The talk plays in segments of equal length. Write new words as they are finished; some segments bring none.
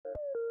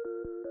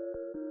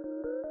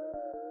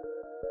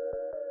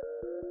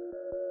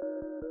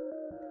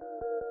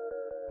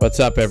What's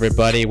up,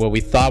 everybody? What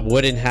we thought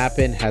wouldn't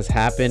happen has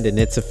happened, and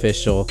it's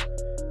official.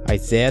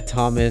 Isaiah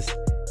Thomas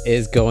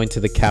is going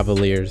to the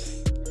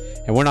Cavaliers.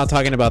 And we're not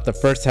talking about the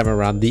first time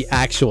around.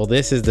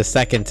 This is the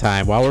second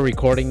time. While we're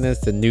recording this,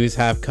 the news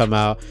have come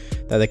out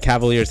that the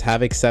Cavaliers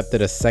have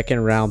accepted a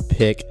second-round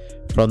pick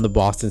from the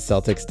Boston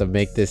Celtics to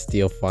make this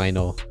deal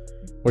final.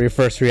 What are your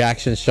first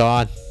reactions,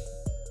 Sean?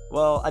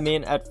 Well, I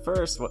mean, at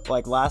first,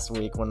 like last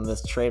week when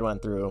this trade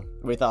went through,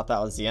 we thought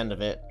that was the end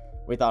of it.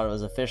 We thought it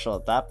was official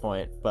at that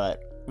point,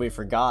 but we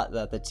forgot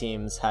that the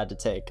teams had to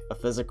take a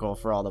physical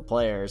for all the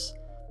players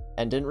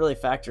and didn't really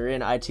factor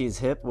in IT's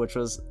hip, which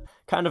was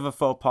kind of a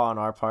faux pas on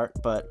our part,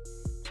 but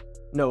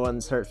no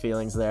one's hurt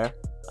feelings there.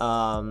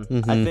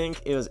 I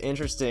think it was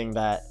interesting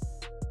that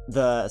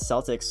the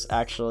Celtics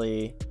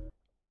actually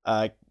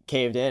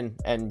caved in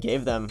and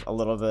gave them a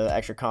little bit of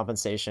extra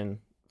compensation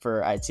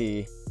for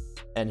IT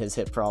and his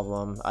hip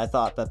problem. I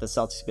thought that the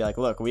Celtics would be like,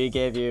 look, we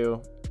gave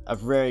you a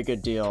very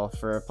good deal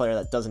for a player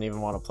that doesn't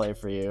even want to play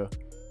for you.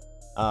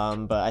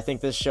 But I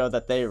think this showed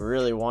that they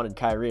really wanted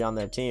Kyrie on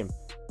their team.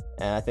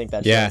 And I think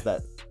that shows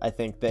that I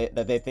think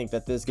they think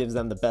that this gives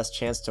them the best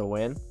chance to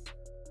win.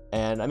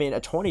 And I mean, a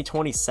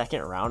 2020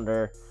 second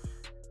rounder,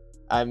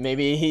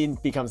 maybe he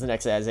becomes the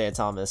next Isaiah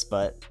Thomas,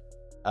 but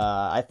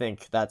I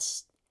think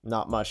that's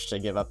not much to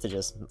give up to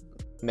just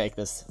make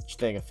this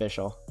thing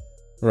official.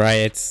 Right.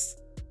 It's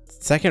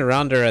second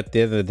rounder at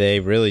the end of the day.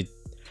 Really,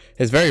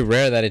 it's very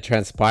rare that it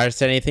transpires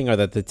to anything or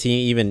that the team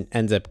even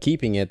ends up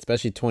keeping it,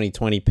 especially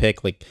 2020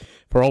 pick. Like,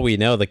 for all we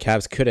know, the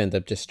Cavs could end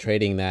up just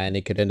trading that, and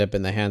it could end up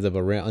in the hands of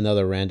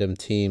another random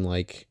team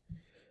like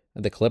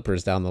the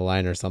Clippers down the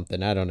line or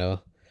something. I don't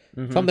know.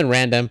 Something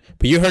random.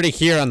 But you heard it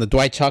here on the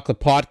Dwight Chocolate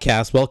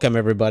Podcast. Welcome,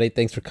 everybody.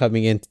 Thanks for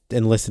coming in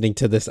and listening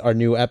to this, our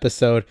new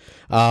episode.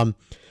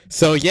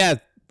 So, yeah,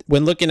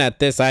 when looking at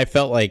this, I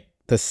felt like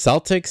the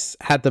Celtics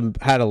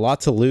had a lot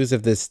to lose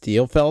if this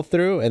deal fell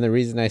through. And the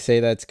reason I say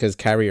that's because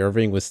Kyrie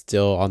Irving was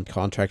still on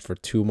contract for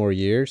 2 more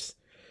years.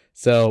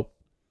 So,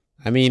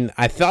 I mean,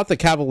 I thought the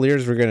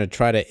Cavaliers were going to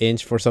try to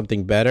inch for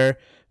something better,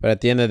 but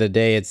at the end of the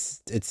day, it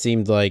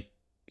seemed like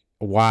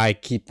why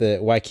keep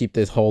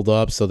this hold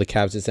up? So the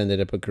Cavs just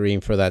ended up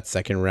agreeing for that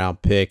second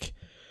round pick.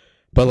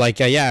 But like,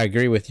 yeah, I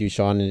agree with you,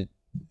 Sean.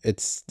 It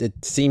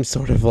seems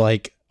sort of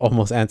like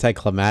almost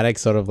anticlimactic,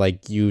 sort of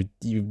like you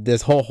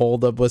this whole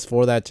hold up was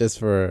for that, just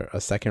for a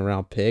second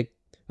round pick,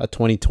 a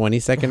 2020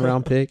 second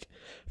round pick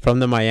from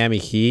the Miami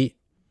Heat.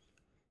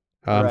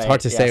 Right. It's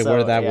hard to say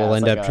where that will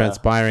end up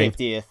transpiring.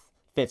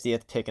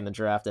 50th pick in the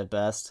draft at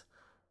best.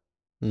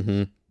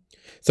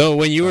 So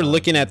when you were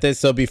looking at this,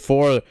 so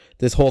before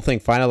this whole thing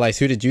finalized,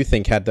 who did you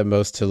think had the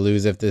most to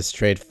lose if this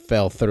trade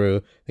fell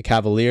through? The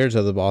Cavaliers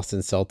or the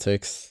Boston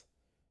Celtics?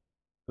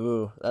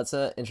 Ooh, that's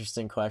an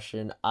interesting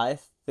question. I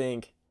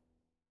think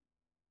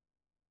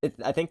the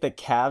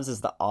Cavs is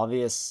the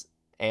obvious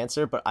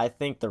answer, but I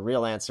think the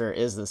real answer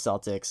is the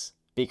Celtics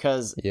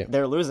because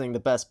they're losing the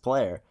best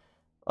player.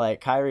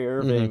 Like Kyrie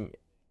Irving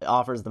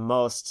offers the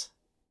most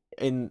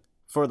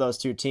for those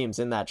two teams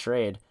in that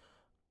trade.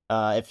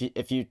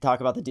 If you talk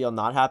about the deal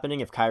not happening,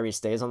 if Kyrie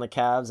stays on the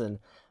Cavs and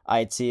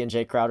IT and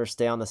Jay Crowder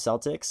stay on the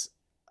Celtics,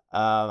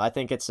 I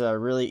think it's a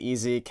really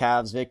easy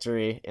Cavs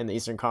victory in the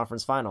Eastern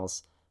Conference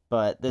Finals.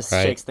 But this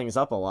shakes things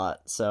up a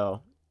lot,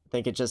 so I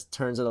think it just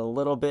turns it a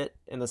little bit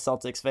in the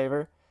Celtics'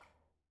 favor.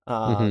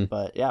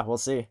 But yeah, we'll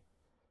see.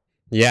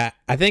 Yeah,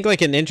 I think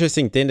like an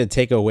interesting thing to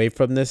take away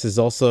from this is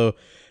also,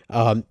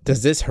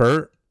 does this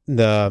hurt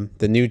the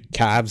new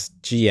Cavs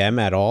GM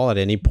at all at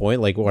any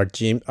point? Like, our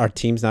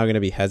team's now going to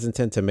be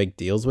hesitant to make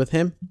deals with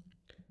him?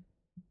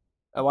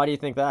 Why do you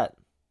think that?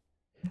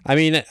 I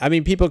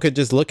mean, people could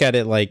just look at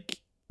it like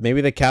maybe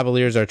the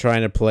Cavaliers are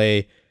trying to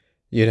play,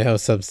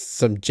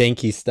 some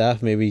janky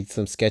stuff, maybe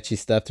some sketchy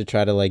stuff to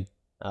try to like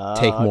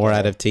take more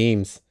out of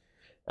teams.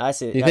 I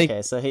see.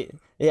 Okay, so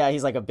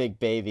he's like a big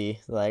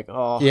baby, like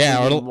or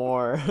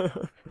more,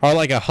 or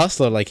like a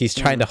hustler, like he's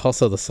trying to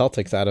hustle the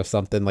Celtics out of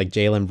something, like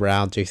Jaylen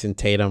Brown, Jason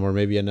Tatum, or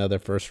maybe another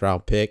first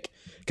round pick,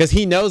 because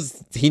he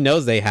knows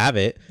they have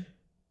it,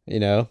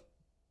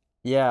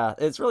 Yeah,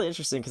 it's really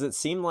interesting because it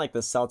seemed like the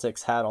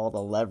Celtics had all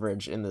the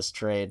leverage in this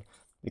trade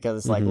because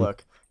it's like,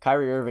 look,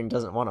 Kyrie Irving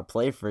doesn't want to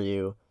play for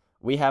you.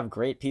 We have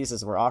great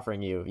pieces we're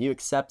offering you. You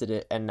accepted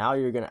it, and now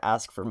you're gonna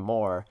ask for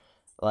more.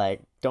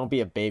 Like, don't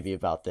be a baby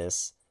about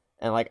this.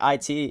 And like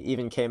IT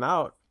even came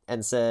out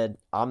and said,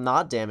 I'm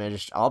not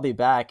damaged. I'll be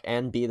back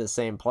and be the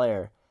same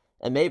player.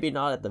 And maybe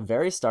not at the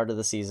very start of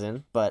the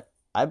season, but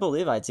I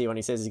believe IT when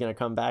he says he's going to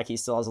come back. He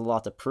still has a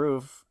lot to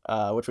prove,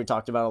 which we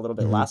talked about a little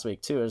bit last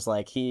week too. Is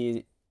like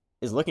he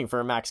is looking for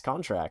a max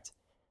contract.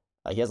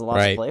 He has a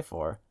lot to play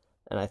for.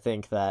 And I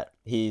think that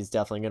he's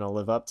definitely going to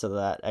live up to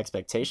that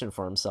expectation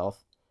for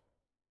himself.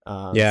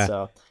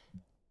 So,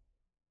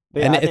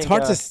 and it's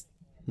hard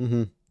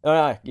to...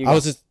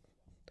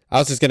 I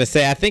was just gonna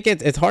say, I think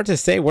it's hard to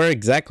say where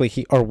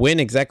exactly when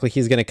exactly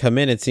he's gonna come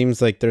in. It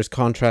seems like there's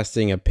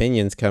contrasting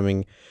opinions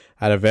coming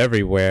out of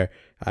everywhere.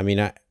 I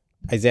mean,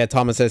 Isaiah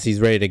Thomas says he's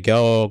ready to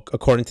go.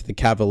 According to the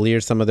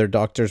Cavaliers, some of their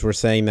doctors were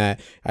saying that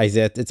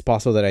it's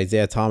possible that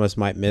Isaiah Thomas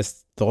might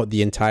miss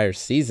the entire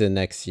season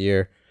next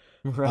year.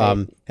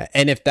 Right.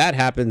 And if that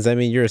happens, I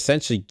mean, you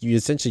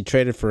essentially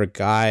traded for a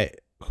guy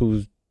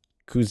who's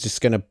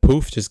just gonna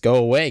just go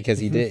away because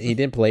he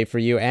didn't play for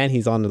you, and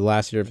he's on the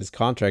last year of his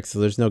contract, so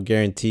there's no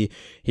guarantee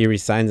he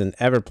resigns and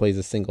ever plays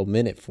a single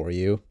minute for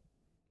you.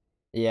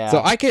 So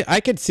Yeah.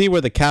 I could see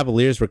where the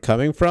Cavaliers were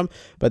coming from,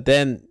 but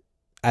then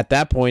at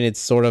that point it's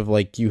sort of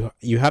like you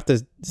have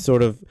to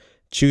sort of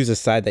choose a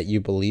side that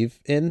you believe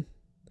in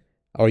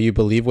or you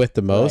believe with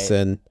the most. Right.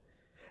 And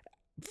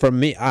from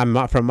me, I'm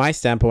not from my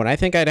standpoint, I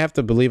think I'd have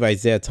to believe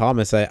Isaiah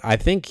Thomas. I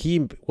think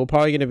we're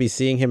probably going to be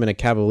seeing him in a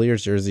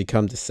Cavaliers jersey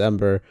come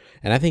December,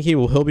 and I think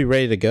he'll be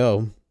ready to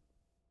go.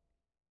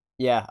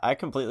 Yeah, I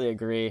completely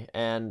agree.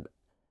 And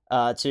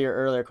to your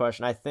earlier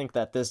question, I think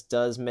that this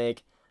does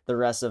make the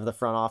rest of the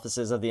front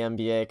offices of the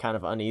NBA kind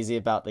of uneasy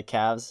about the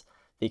Cavs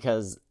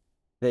because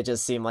they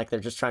just seem like they're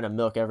just trying to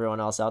milk everyone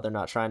else out. They're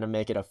not trying to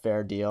make it a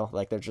fair deal.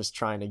 Like they're just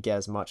trying to get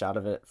as much out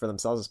of it for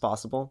themselves as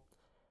possible.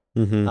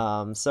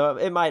 Hmm. So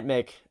it might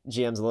make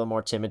GMs a little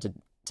more timid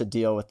to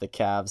deal with the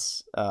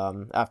Cavs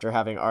after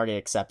having already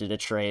accepted a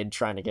trade,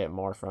 trying to get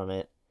more from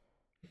it.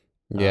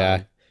 Yeah.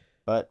 Um,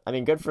 but I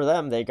mean, good for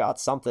them. They got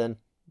something.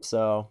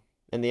 So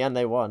in the end,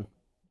 they won.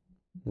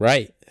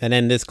 Right. And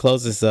then this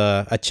closes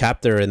a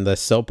chapter in the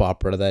soap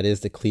opera that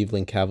is the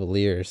Cleveland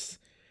Cavaliers.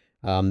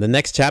 The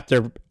next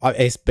chapter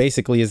is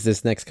basically is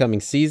this next coming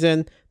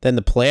season, then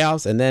the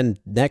playoffs, and then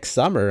next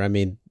summer. I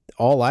mean,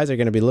 all eyes are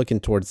going to be looking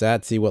towards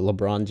that, see what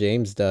LeBron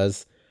James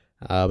does,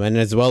 and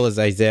as well as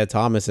Isaiah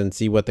Thomas, and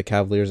see what the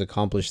Cavaliers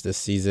accomplish this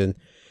season.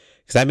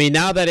 Because I mean,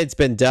 now that it's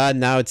been done,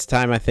 now it's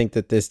time. I think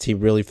that this team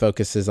really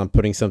focuses on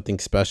putting something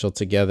special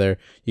together.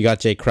 You got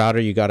Jay Crowder,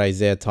 you got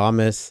Isaiah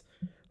Thomas.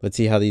 Let's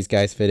see how these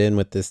guys fit in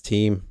with this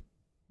team.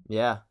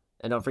 Yeah.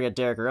 And don't forget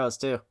Derrick Rose,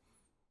 too.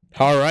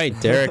 All right,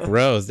 Derrick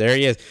Rose, there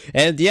he is,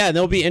 and yeah,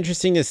 it'll be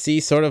interesting to see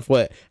sort of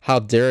how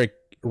Derrick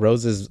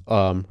Rose's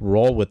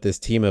role with this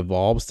team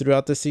evolves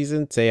throughout the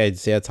season. Say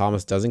Isaiah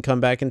Thomas doesn't come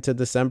back into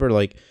December,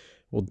 like,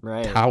 well,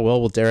 Right. how well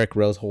will Derrick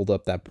Rose hold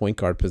up that point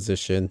guard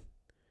position?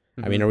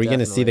 I mean, are we going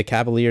to see the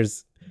Definitely.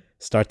 Cavaliers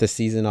start the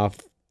season off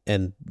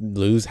and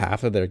lose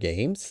half of their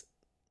games?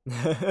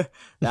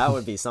 That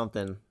would be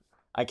something.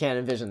 I can't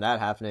envision that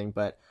happening,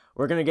 but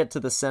we're going to get to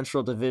the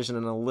Central Division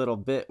in a little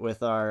bit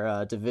with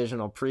our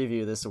divisional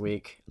preview this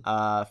week.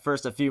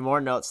 First, a few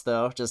more notes,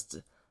 though.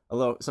 Just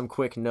some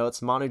quick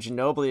notes. Manu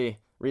Ginobili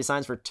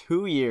resigns for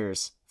 2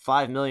 years,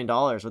 $5 million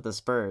with the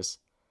Spurs.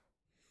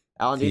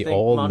 Alan, do you The think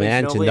old Manu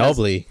man Ginobili has?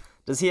 Ginobili.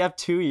 Does he have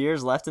 2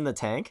 years left in the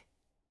tank?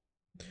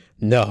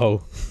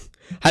 No,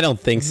 I don't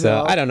think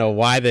so. I No. don't know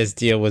why this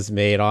deal was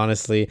made,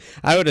 honestly.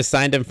 I would have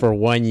signed him for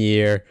 1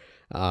 year.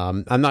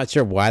 I'm not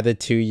sure why the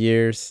 2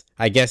 years.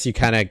 I guess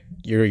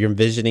you're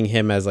envisioning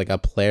him as like a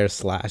player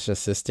slash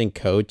assistant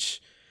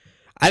coach.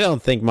 I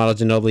don't think Manu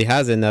Ginobili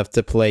has enough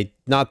to play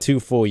not 2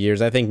 full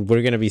years. I think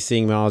we're going to be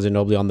seeing Manu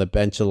Ginobili on the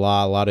bench a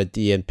lot of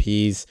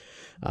DNPs.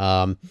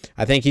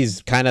 I think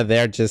he's kind of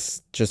there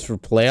just for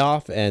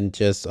playoff and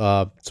just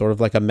sort of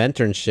like a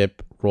mentorship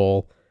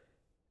role.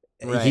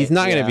 He's Right.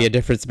 not going to be Yeah. a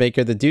difference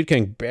maker. The dude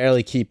can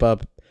barely keep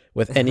up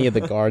with any of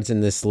the guards in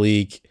this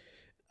league.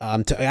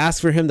 To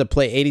ask for him to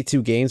play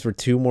 82 games for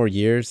 2 more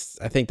years,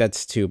 I think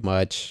that's too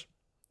much.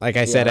 Like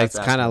I Yeah, said, that's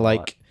it's kind asking of a lot.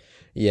 like,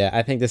 yeah,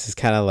 I think this is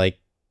kind of like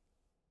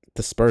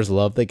the Spurs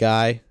love the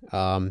guy.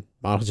 Manu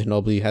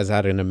Ginobili has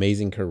had an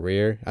amazing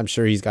career. I'm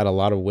sure he's got a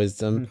lot of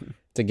wisdom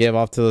to give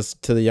off to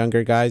the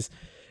younger guys.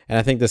 And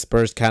I think the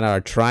Spurs kind of are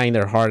trying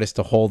their hardest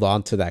to hold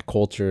on to that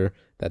culture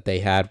that they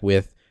had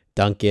with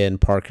Duncan,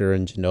 Parker,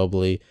 and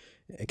Ginobili.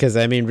 Because,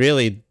 I mean,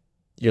 really,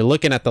 you're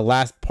looking at the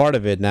last part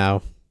of it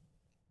now.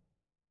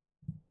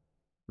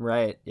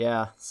 Right.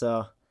 Yeah.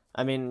 So,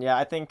 I mean, yeah,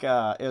 I think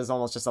it was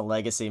almost just a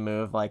legacy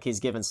move. Like he's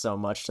given so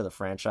much to the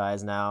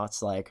franchise now.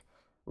 It's like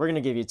we're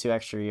gonna give you 2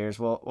 extra years.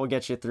 We'll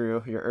get you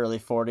through your early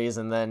 40s,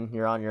 and then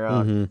you're on your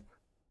own. Hmm.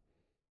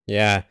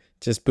 Yeah,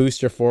 just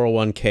boost your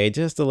 401k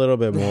just a little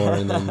bit more,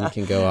 and then you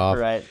can go off,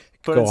 Right.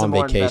 Put go in some on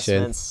more vacation.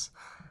 investments.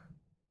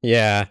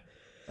 Yeah.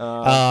 Um.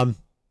 Um,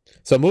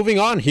 so moving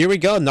on, here we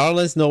go.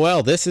 Narlands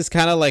Noel. This is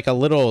kind of like a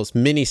little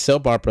mini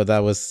soap opera that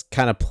was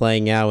kind of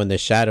playing out in the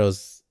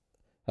shadows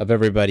of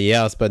everybody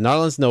else. But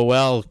Narlands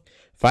Noel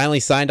finally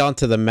signed on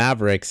to the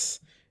Mavericks.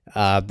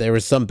 There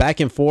was some back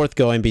and forth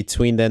going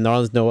between them.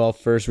 Narlands Noel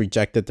first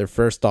rejected their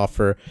first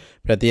offer,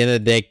 but at the end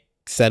of the day,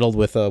 settled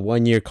with a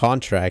 1 year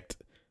contract.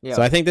 So Yeah.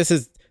 I think this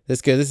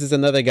good. This is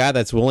another guy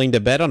that's willing to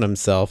bet on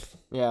himself.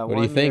 Yeah. What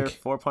do you 1 year,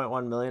 think?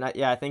 4.1 million.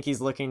 Yeah, I think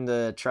he's looking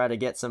to try to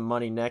get some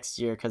money next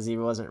year because he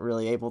wasn't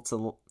really able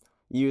to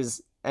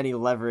use any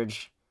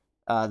leverage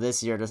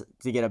this year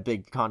to get a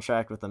big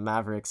contract with the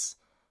Mavericks.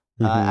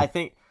 Hmm. I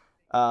think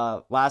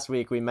last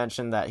week we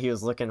mentioned that he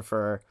was looking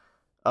for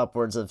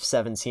upwards of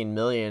 17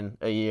 million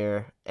a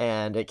year,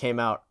 and it came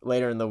out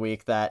later in the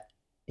week that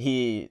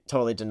he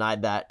totally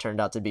denied that.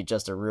 Turned out to be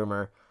just a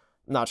rumor.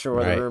 Not sure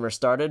where the Right. rumor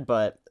started,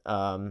 but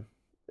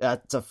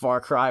that's a far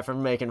cry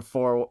from making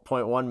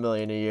 4.1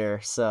 million a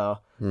year. So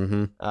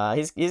Mm-hmm.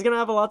 he's gonna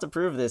have a lot to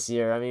prove this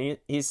year. I mean,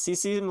 he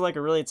seems like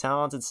a really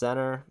talented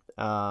center.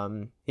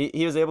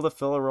 He was able to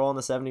fill a role in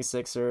the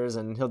 76ers,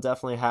 and he'll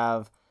definitely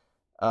have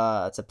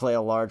to play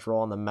a large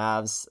role in the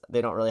Mavs.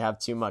 They don't really have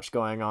too much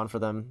going on for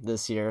them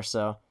this year,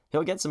 so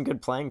he'll get some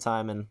good playing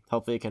time, and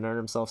hopefully he can earn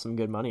himself some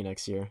good money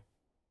next year.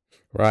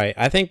 Right.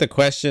 I think the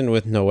question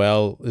with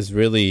Noel is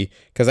really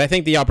because I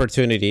think the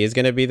opportunity is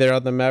going to be there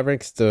on the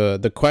Mavericks.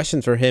 The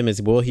question for him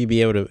is will he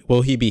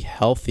be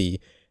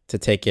healthy to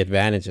take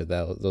advantage of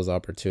those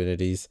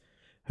opportunities?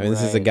 I mean,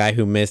 this is a Right. guy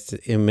who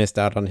missed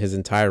out on his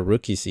entire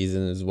rookie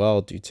season as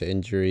well due to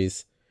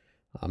injuries.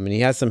 And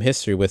he has some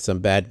history with some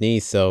bad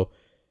knees, so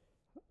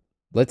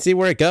let's see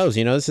where it goes.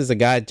 This is a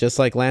guy just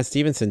like Lance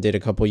Stevenson did a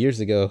couple years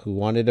ago who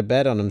wanted to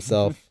bet on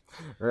himself.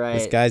 This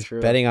Right. guy's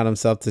True. betting on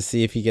himself to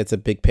see if he gets a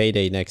big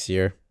payday next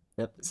year.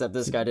 Yep. Except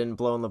this guy didn't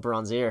blow in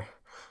LeBron's ear.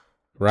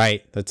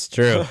 Right, that's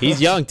true. He's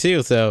young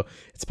too, so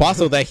it's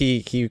possible that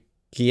he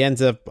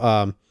ends up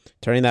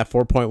turning that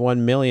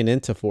 4.1 million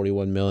into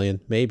 41 million.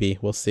 Maybe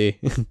we'll see.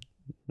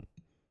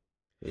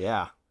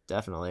 Yeah,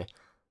 definitely.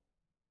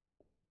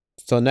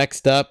 So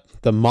next up,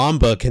 the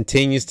Mamba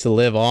continues to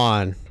live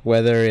on,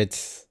 whether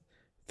it's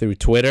through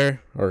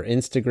Twitter or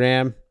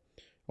Instagram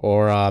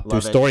or through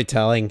Love it.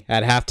 storytelling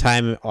at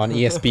halftime on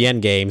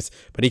ESPN games.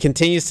 But he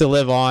continues to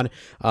live on.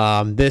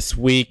 This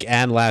week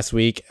and last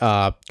week,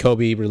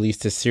 Kobe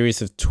released a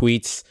series of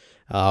tweets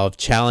of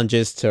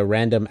challenges to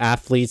random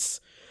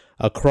athletes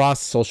across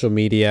social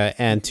media.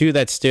 And two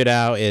that stood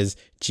out is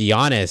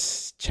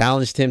Giannis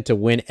challenged him to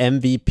win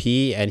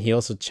MVP, and he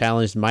also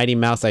challenged Mighty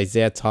Mouse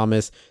Isaiah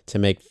Thomas to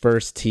make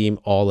first team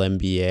All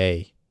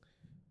NBA.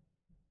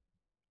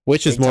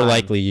 Which is Big more time.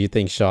 likely, you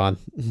think, Sean?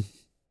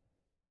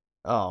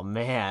 Oh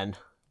man.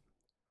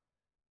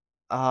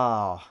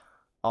 Oh,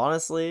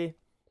 honestly,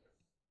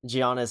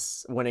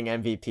 Giannis winning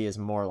MVP is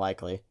more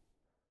likely.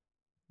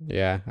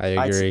 Yeah, I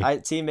agree.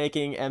 Team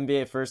making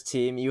NBA first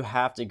team, you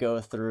have to go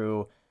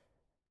through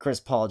Chris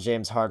Paul,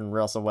 James Harden,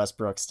 Russell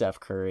Westbrook, Steph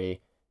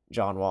Curry,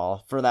 John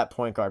Wall for that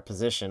point guard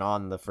position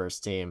on the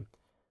first team.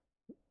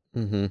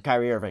 Mm-hmm.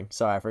 Kyrie Irving,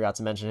 sorry, I forgot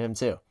to mention him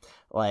too.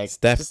 Like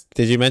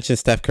Did you mention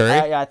Steph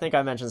Curry? yeah, I think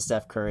I mentioned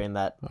Steph Curry in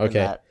that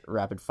Okay.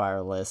 rapid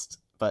fire list.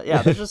 But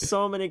yeah, there's just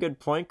so many good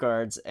point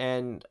guards,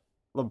 and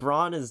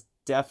LeBron is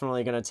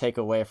definitely going to take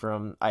away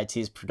from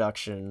IT's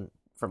production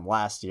from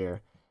last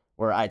year,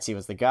 where IT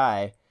was the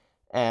guy,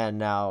 and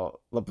now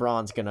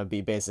LeBron's going to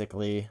be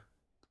basically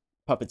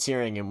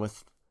puppeteering him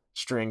with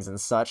strings and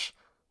such.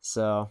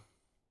 So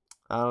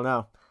I don't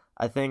know.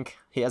 I think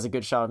he has a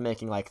good shot of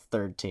making like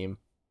third team.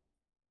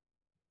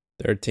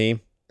 Third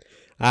team.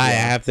 I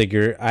Yeah. have to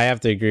agree. I have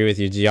to agree with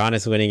you.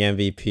 Giannis winning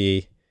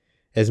MVP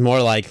is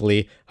more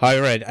likely.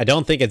 However, I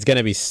don't think it's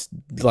gonna be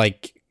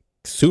like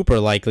super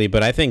likely,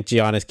 but I think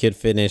Giannis could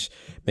finish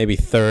maybe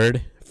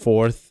third,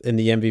 fourth in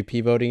the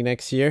MVP voting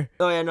next year.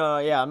 Oh yeah, no,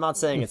 yeah. I'm not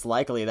saying it's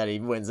likely that he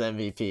wins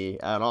MVP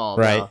at all.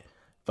 Right. No.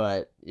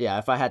 But yeah,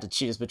 if I had to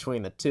choose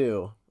between the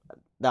two,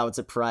 that would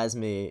surprise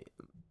me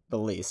the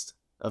least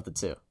of the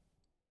two.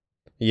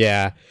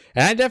 Yeah,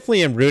 and I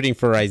definitely am rooting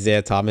for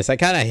Isaiah Thomas. I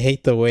kind of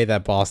hate the way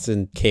that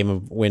Boston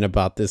went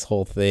about this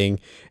whole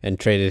thing and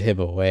traded him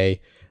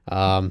away.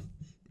 I'd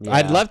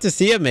Yeah. love to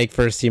see him make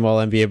first team All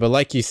NBA, but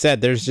like you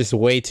said, there's just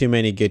way too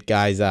many good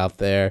guys out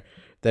there.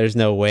 There's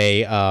no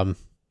way.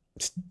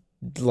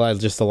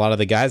 Just a lot of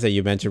the guys that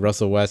you mentioned: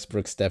 Russell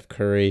Westbrook, Steph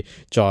Curry,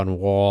 John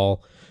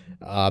Wall.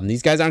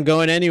 These guys aren't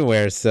going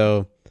anywhere.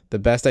 So the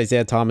best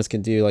Isaiah Thomas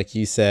can do, like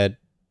you said,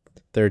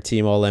 third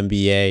team All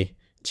NBA.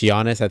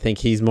 Giannis, I think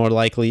he's more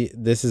likely.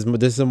 This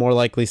is a more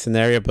likely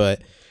scenario,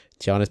 but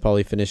Giannis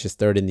probably finishes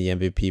third in the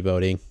MVP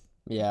voting.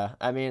 Yeah.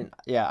 I mean,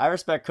 yeah, I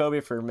respect Kobe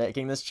for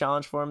making this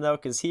challenge for him though,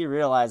 because he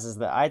realizes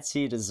that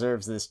IT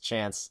deserves this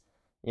chance.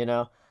 You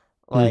know,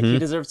 like he Mm-hmm.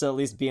 deserves to at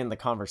least be in the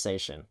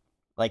conversation.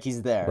 Like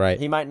he's there. Right.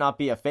 He might not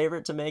be a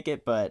favorite to make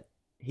it, but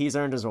he's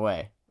earned his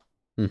way.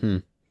 Mm-hmm.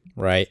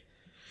 Right.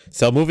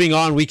 So moving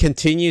on, we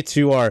continue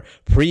to our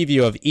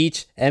preview of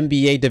each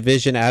NBA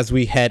division as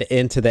we head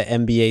into the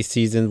NBA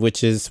season,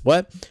 which is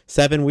what?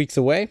 7 weeks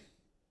away?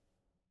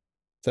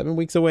 7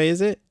 weeks away,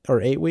 is it?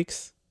 Or 8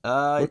 weeks?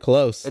 We're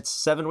close. It's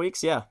 7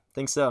 weeks. Yeah,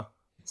 think so.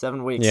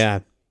 7 weeks. Yeah.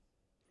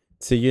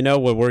 So you know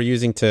what we're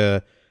using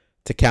to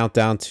count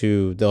down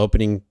to the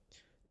opening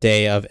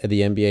day of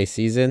the NBA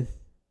season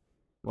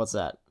What's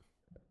that?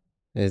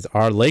 is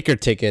our Laker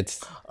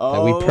tickets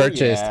that we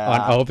purchased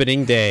on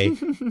opening day.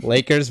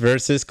 Lakers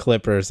versus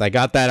Clippers. I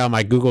got that on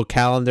my Google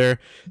Calendar,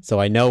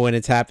 so I know when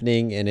it's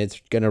happening, and it's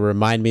going to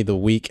remind me the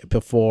week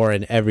before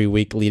and every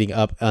week leading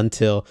up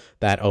until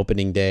that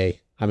opening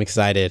day. I'm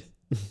excited.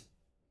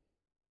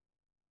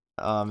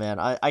 Oh man,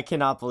 I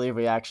cannot believe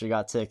we actually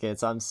got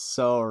tickets. I'm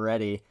so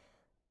ready.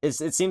 It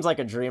seems like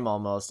a dream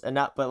almost, and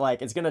not, but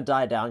like it's gonna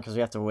die down because we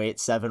have to wait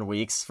 7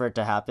 weeks for it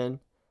to happen.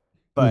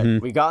 But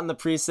Mhm. we got in the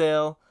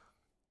pre-sale.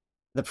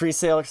 The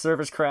pre-sale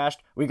servers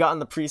crashed. We got in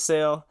the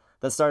pre-sale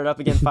that started up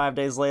again 5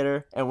 days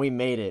later, and we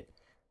made it.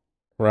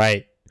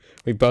 Right.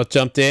 We both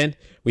jumped in.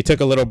 We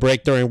took a little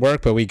break during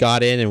work, but we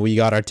got in and we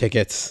got our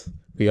tickets.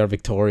 We are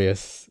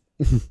victorious.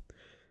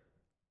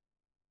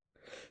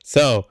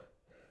 So,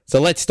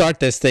 so let's start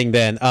this thing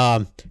then.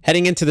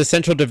 Heading into the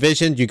Central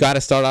Division, you got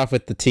to start off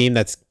with the team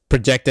that's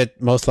projected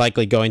most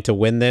likely going to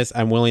win this.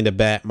 I'm willing to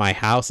bet my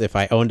house, if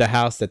I owned a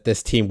house, that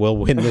this team will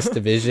win this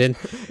division.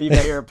 You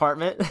bet your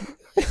apartment?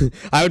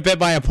 I would bet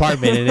my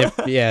apartment, and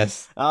if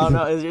yes. I don't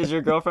know. Is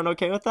your girlfriend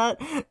okay with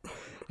that?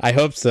 I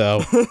hope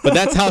so, but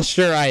that's how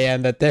sure I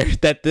am that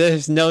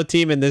there's no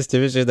team in this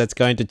division that's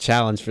going to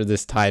challenge for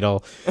this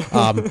title.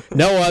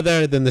 No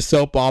other than the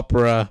soap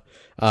opera,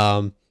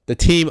 the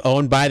team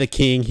owned by the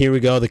king. Here we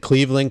go, the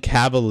Cleveland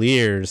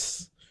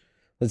Cavaliers.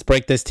 Let's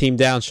break this team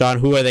down, Sean.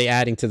 Who are they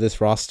adding to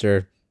this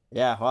roster?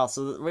 Yeah, well,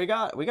 so we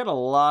got a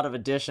lot of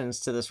additions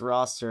to this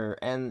roster,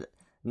 and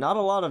not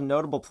a lot of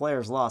notable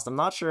players lost. I'm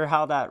not sure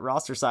how that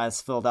roster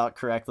size filled out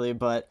correctly,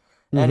 but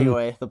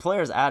anyway, the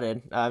players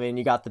added. I mean,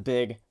 you got the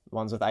big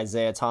ones with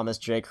Isaiah Thomas,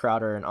 Jay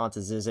Crowder, and Ante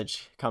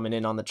Zizic coming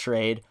in on the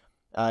trade.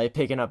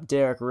 Picking up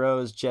Derrick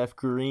Rose, Jeff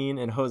Green,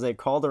 and Jose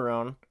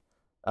Calderon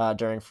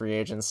during free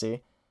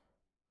agency.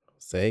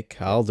 Jose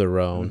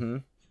Calderon. Mm-hmm.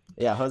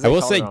 Yeah, Jose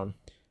Calderon.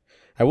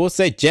 I will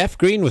say Jeff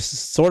Green was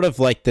sort of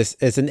like this.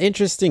 It's an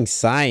interesting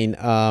sign.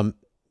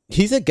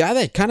 He's a guy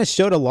that kind of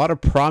showed a lot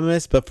of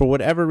promise, but for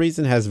whatever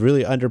reason has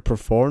really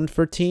underperformed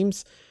for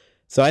teams.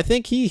 So I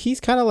think he's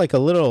kind of like a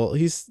little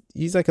he's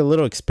like a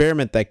little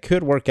experiment that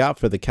could work out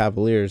for the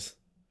Cavaliers.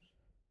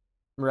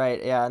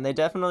 Right, yeah, and they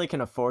definitely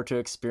can afford to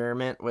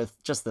experiment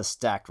with just the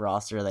stacked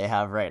roster they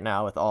have right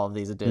now with all of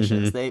these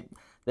additions.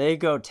 They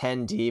go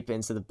 10 deep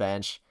into the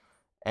bench,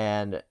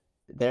 and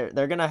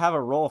they're gonna have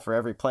a role for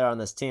every player on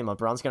this team.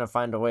 LeBron's gonna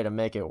find a way to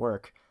make it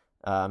work.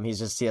 He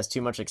has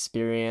too much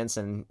experience,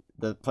 and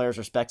the players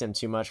respect him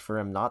too much for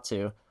him not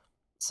to.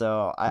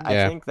 So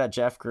I think that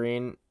Jeff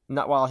Green,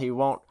 not while he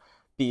won't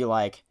be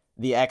like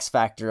the X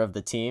factor of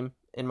the team,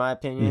 in my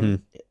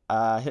opinion,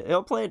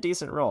 he'll play a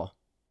decent role.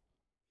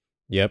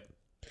 Yep.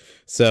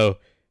 So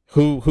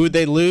who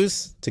they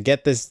lose to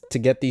get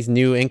these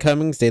new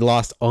incomings? They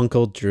lost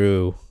Uncle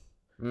Drew,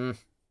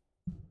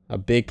 a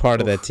big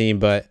part of that team.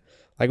 But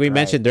like we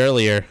mentioned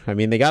earlier, I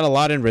mean, they got a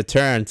lot in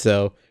return,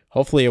 so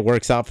hopefully it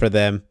works out for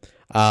them.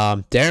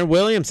 Darren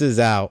Williams is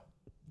out.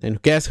 And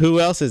guess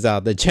who else is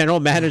out? The general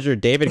manager,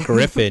 David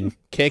Griffin,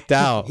 kicked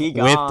out with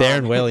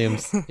Darren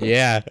Williams.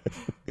 Yeah.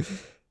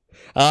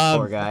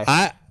 Poor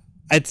guy.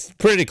 It's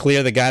pretty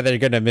clear the guy that are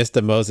going to miss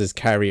the most is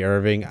Kyrie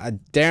Irving.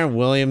 Darren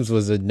Williams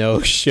was a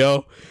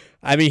no-show.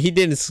 I mean,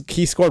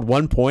 he scored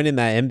 1 point in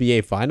that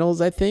NBA Finals,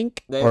 I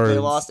think. They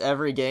lost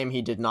every game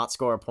he did not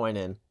score a point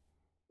in.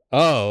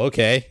 Oh,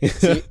 okay.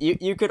 So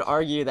you could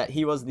argue that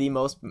he was the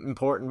most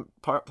important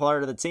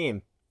part of the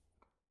team.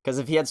 Because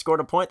if he had scored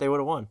a point, they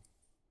would have won.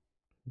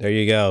 There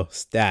you go.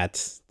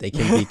 Stats. They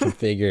can be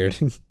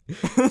configured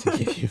to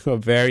give you a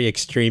very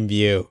extreme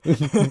view.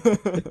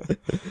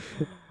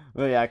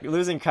 But yeah,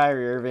 losing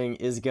Kyrie Irving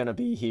is going to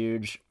be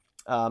huge.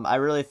 I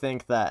really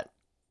think that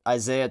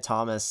Isaiah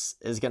Thomas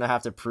is going to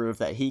have to prove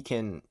that he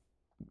can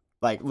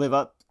like live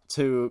up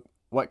to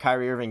what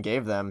Kyrie Irving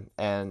gave them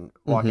and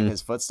walk in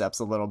his footsteps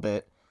a little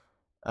bit.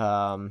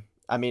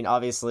 I mean,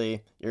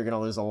 obviously, you're going to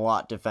lose a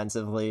lot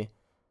defensively,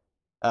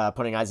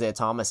 putting Isaiah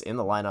Thomas in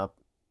the lineup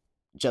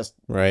just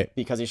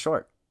because he's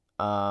short.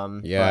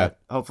 But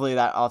hopefully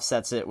that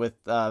offsets it with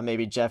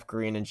maybe Jeff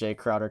Green and Jay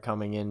Crowder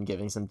coming in,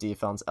 giving some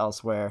defense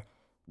elsewhere.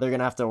 They're going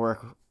to have to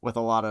work with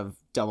a lot of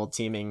double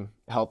teaming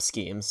help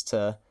schemes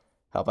to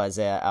help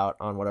Isaiah out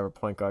on whatever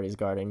point guard he's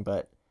guarding.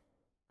 But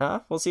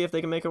we'll see if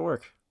they can make it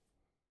work.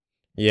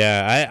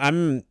 Yeah,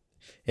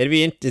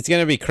 it's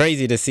going to be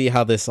crazy to see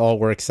how this all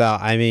works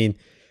out. I mean,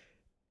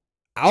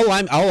 all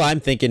I'm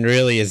thinking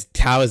really is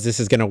how is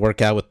this going to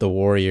work out with the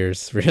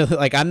Warriors? Really,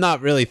 like I'm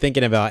not really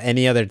thinking about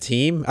any other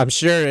team. I'm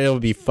sure it'll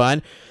be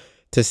fun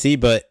to see,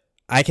 but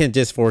I can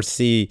just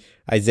foresee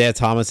Isaiah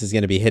Thomas is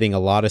going to be hitting a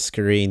lot of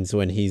screens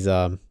when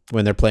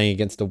they're playing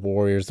against the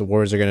Warriors. The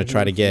Warriors are going to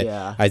try to get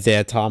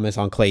Isaiah Thomas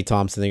on Klay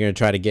Thompson. They're going to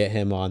try to get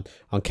him on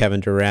Kevin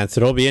Durant.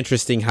 So it'll be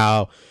interesting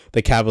how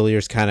the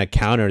Cavaliers kind of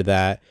counter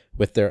that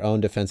with their own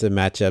defensive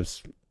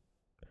matchups.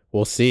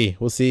 We'll see.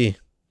 See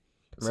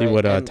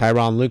what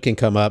Tyronn Lue can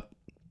come up.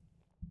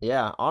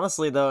 Yeah,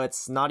 honestly, though,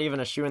 it's not even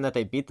a shoo-in that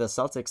they beat the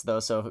Celtics, though,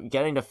 so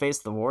getting to face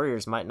the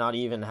Warriors might not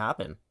even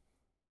happen.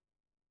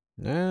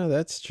 No,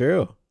 that's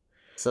true.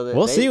 So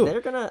we'll see. They're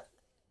gonna,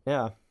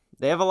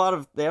 they have a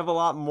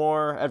lot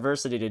more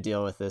adversity to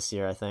deal with this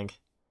year, I think.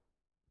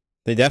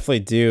 They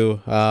definitely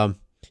do.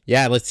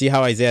 Let's see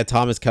how Isaiah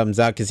Thomas comes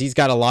out because he's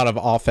got a lot of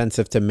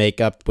offensive to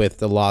make up with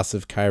the loss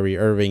of Kyrie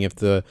Irving if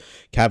the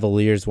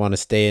Cavaliers want to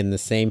stay in the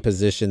same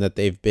position that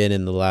they've been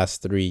in the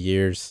last 3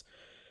 years.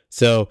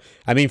 So,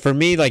 I mean, for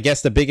me, I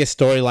guess the biggest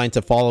storyline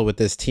to follow with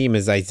this team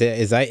is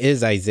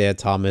Isaiah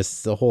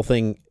Thomas. The whole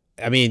thing.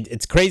 I mean,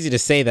 it's crazy to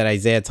say that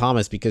Isaiah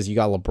Thomas because you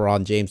got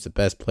LeBron James, the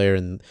best player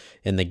in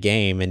the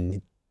game,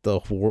 and the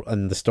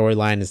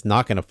storyline is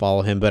not going to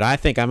follow him. But I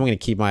think I'm going to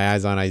keep my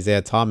eyes on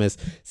Isaiah Thomas,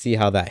 see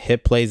how that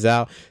hit plays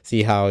out,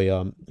 see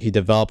how he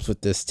develops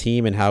with this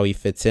team and how he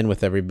fits in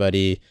with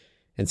everybody,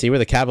 and see where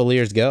the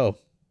Cavaliers go.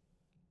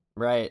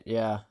 Right,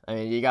 yeah. I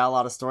mean, you got a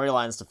lot of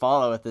storylines to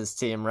follow with this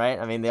team, right?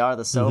 I mean, they are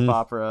the soap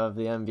opera of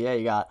the NBA.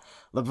 You got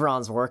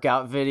LeBron's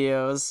workout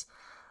videos,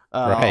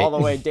 all Right. the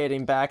way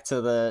dating back to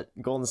the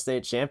Golden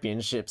State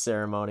championship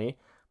ceremony.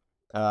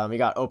 You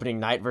got opening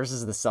night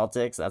versus the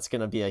Celtics. That's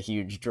going to be a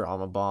huge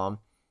drama bomb.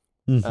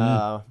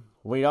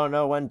 We don't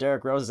know when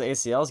Derrick Rose's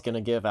ACL is going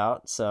to give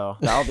out, so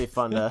that'll be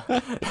fun to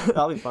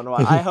that'll be fun to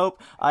watch.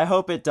 I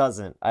hope it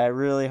doesn't. I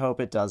really hope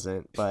it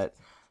doesn't, but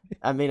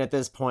I mean, at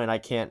this point, I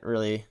can't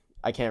really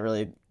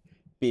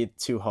be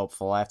too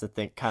hopeful. I have to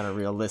think kind of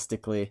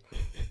realistically.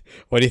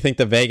 What do you think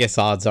the Vegas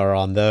odds are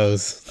on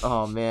those?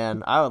 Oh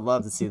man, I would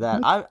love to see that.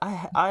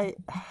 I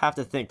have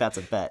to think that's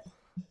a bet.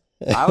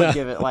 I would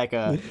give it like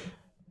a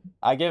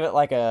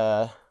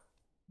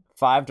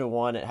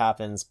 5-1. It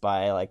happens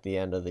by like the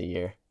end of the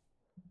year.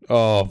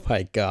 Oh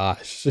my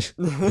gosh.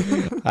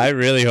 I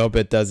really hope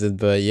it doesn't,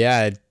 but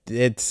yeah,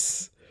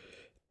 it's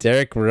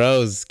Derrick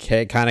Rose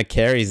kind of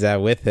carries that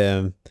with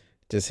him,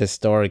 just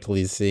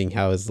historically seeing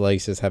how his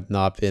legs just have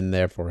not been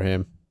there for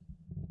him.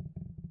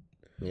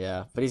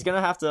 Yeah, but he's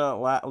gonna have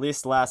to at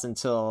least last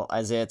until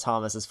Isaiah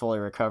Thomas is fully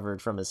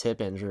recovered from his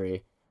hip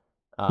injury.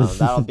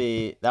 That'll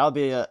be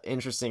an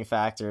interesting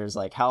factor. Is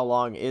like, how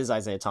long is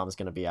Isaiah Thomas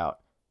gonna be out?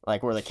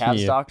 Like, were the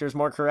Cavs doctors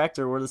more correct,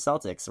 or were the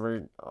Celtics?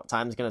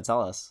 Time's gonna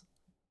tell us.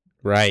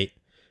 Right.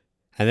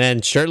 And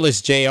then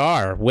shirtless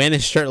JR. When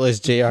is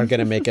shirtless JR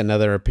gonna make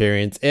another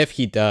appearance? If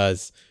he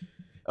does,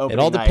 it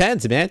all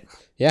depends, man.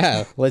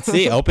 Yeah, let's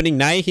see. Opening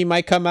night, he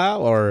might come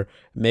out, or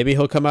maybe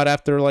he'll come out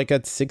after like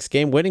a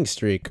 6-game winning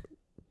streak.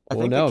 I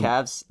think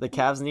the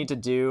Cavs need to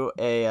do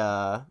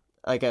a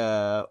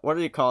what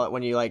do you call it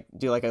when you like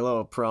do like a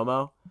little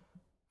promo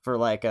for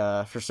like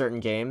for certain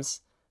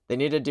games? They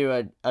need to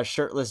do a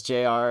shirtless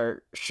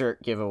JR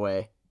shirt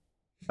giveaway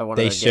at one of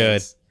their games. They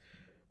should.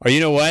 Or you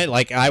know what?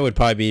 Like, I would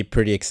probably be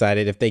pretty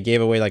excited if they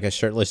gave away like a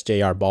shirtless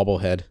JR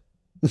bobblehead.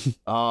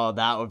 Oh,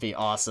 that would be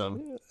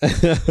awesome.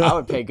 I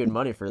would pay good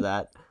money for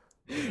that.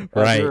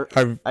 Right.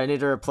 I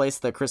need to replace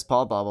the Chris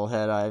Paul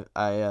bobblehead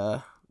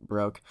I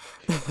broke.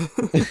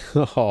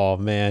 Oh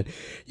man.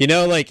 You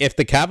know, like, if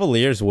the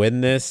Cavaliers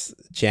win this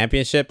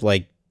championship,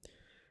 like,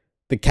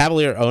 the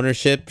Cavalier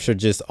ownership should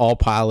just all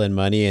pile in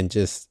money and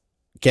just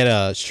get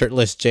a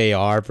shirtless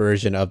JR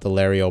version of the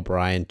Larry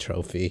O'Brien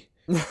trophy.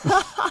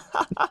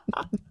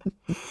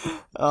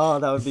 Oh,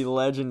 that would be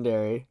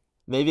legendary.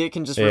 Maybe it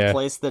can just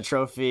replace the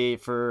trophy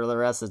for the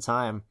rest of the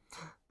time.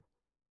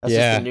 That's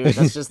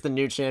just the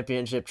new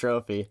championship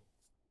trophy.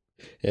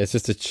 Yeah, it's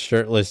just a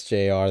shirtless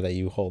JR that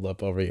you hold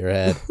up over your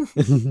head.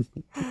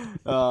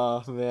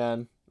 Oh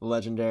man,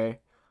 legendary.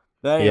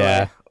 But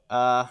anyway,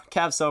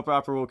 Cavs soap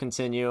opera will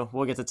continue.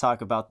 We'll get to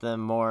talk about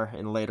them more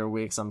in later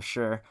weeks, I'm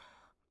sure.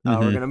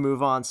 We're gonna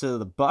move on to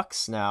the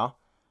Bucks now.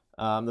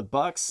 The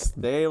Bucks,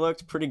 they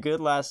looked pretty good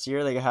last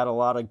year. They had a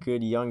lot of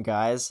good young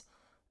guys.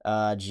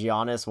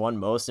 Giannis won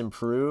Most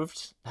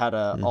Improved, had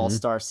an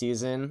all-star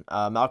season.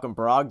 Malcolm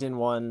Brogdon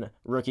won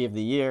Rookie of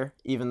the Year,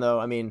 even though,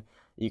 I mean,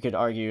 you could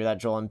argue that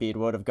Joel Embiid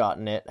would have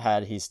gotten it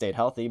had he stayed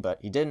healthy, but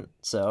he didn't.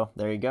 So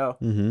there you go.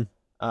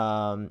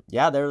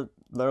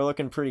 They're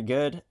looking pretty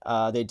good.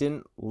 They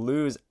didn't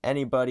lose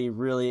anybody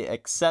really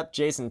except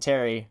Jason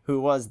Terry, who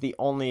was the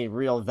only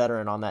real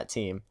veteran on that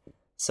team.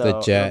 So the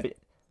Jet.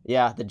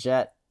 The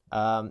Jet.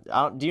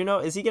 Do you know,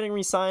 is he getting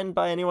re-signed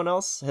by anyone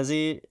else?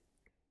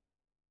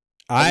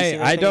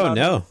 I don't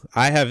know.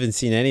 I haven't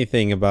seen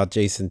anything about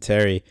Jason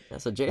Terry. Yeah,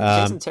 so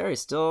Jason Terry's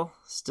still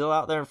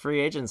out there in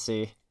free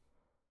agency.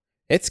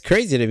 It's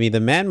crazy to me. The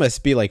man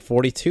must be like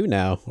 42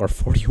 now, or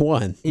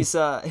 41. He's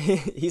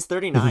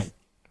 39.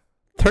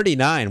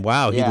 39.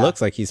 Wow, he looks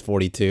like he's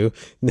 42.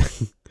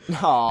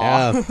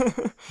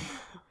 Aww.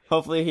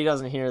 Hopefully he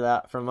doesn't hear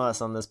that from us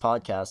on this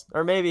podcast.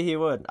 Or maybe he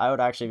would. I would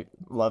actually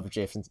love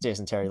if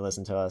Jason Terry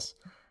listened to us.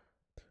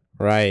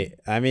 Right.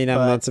 I mean, I'm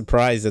not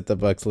surprised that the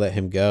Bucks let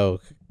him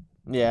go.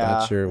 Yeah.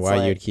 Not sure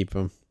why you'd keep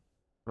him.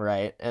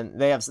 Right. And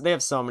they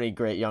have so many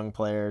great young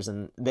players,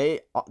 and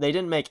they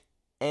didn't make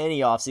any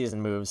offseason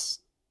moves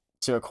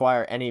to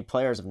acquire any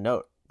players of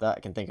note that I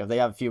can think of. They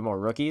have a few more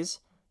rookies,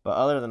 but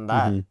other than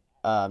that,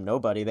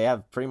 nobody. They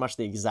have pretty much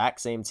the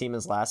exact same team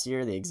as last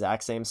year, the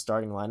exact same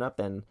starting lineup,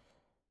 and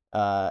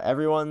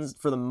everyone's,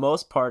 for the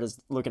most part, is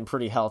looking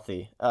pretty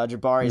healthy.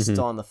 Jabari's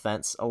still on the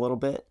fence a little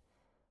bit,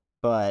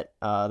 but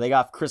they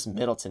got Chris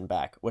Middleton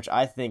back, which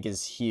I think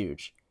is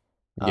huge.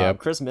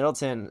 Chris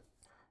Middleton,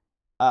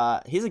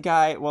 he's a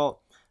guy,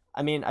 well,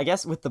 I mean, I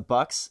guess with the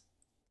Bucks,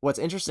 what's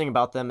interesting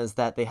about them is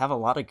that they have a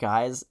lot of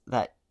guys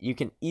that you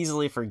can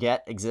easily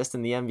forget exist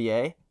in the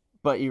NBA,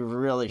 but you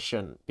really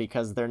shouldn't,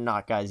 because they're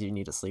not guys you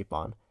need to sleep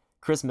on.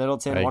 Chris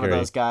Middleton, one of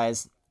those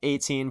guys,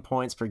 18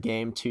 points per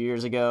game 2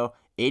 years ago,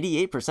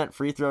 88%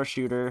 free throw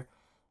shooter.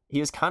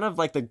 He was kind of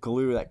like the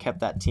glue that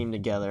kept that team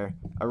together,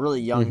 a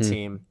really young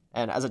team.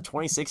 And as a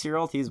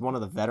 26-year-old, he's one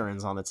of the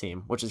veterans on the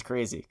team, which is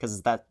crazy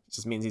because that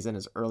just means he's in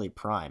his early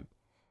prime.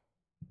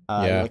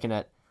 You're Yeah. looking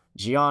at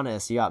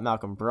Giannis, you got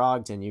Malcolm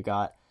Brogdon, you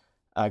got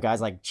guys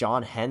like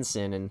John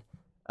Henson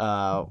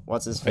and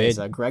what's his face,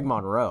 Wait, Greg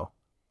Monroe.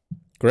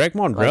 Greg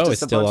Like Monroe is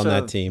still on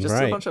that team, just a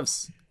right? bunch of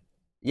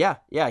yeah,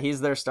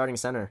 he's their starting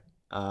center.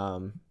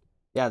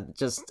 Yeah,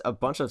 just a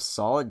bunch of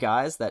solid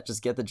guys that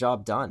just get the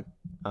job done.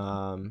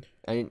 And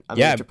I mean,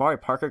 Yeah. if Jabari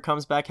Parker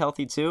comes back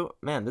healthy too,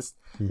 man, this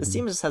Mhm.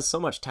 team just has so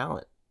much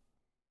talent.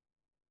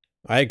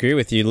 I agree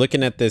with you.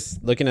 Looking at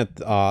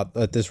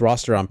this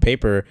roster on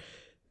paper,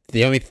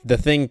 the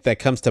thing that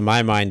comes to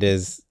my mind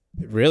is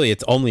really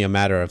it's only a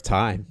matter of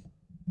time.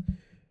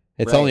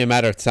 It's only a Right.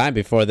 matter of time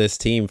before this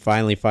team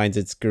finally finds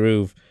its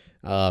groove.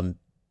 Um,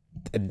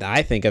 and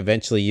I think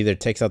eventually either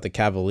takes out the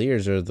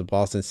Cavaliers or the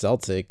Boston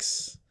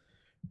Celtics.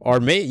 Or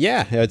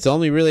yeah, it's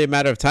only really a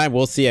matter of time.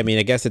 We'll see. I mean,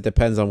 I guess it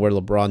depends on where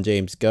LeBron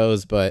James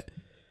goes, but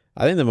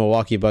I think the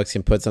Milwaukee Bucks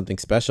can put something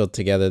special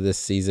together this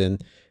season.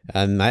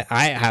 And I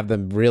have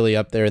them really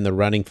up there in the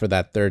running for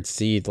that third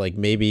seed, like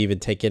maybe even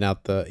taking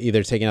out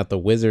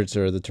the Wizards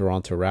or the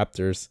Toronto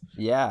Raptors.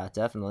 Yeah,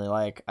 definitely.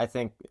 Like, I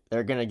think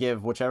they're gonna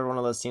give whichever one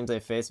of those teams they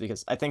face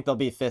because I think they'll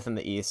be fifth in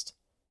the East,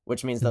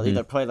 which means they'll Hmm.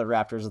 either play the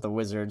Raptors or the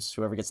Wizards,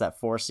 whoever gets that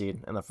 4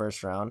 seed in the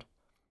first round.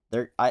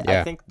 I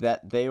Yeah. think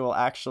that they will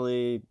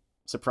actually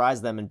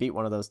surprise them and beat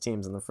one of those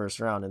teams in the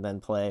first round and then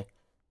play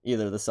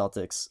either the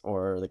Celtics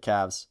or the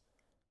Cavs.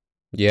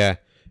 Yeah.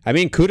 I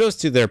mean, kudos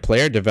to their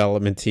player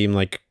development team.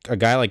 Like a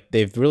guy like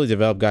they've really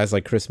developed guys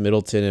like Chris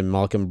Middleton and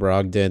Malcolm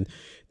Brogdon.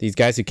 These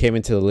guys who came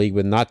into the league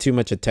with not too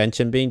much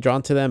attention being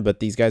drawn to them, but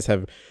these guys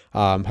have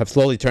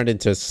slowly turned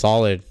into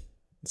solid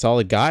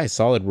guys,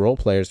 solid role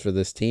players for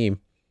this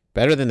team.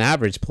 Better than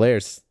average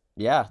players.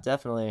 Yeah,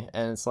 definitely.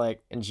 And it's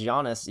like in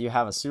Giannis, you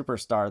have a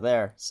superstar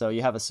there. So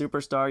you have a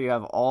superstar, you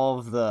have all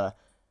of the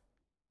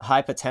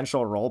high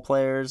potential role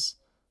players.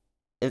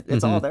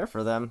 It's all Hmm. there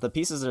for them. The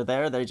pieces are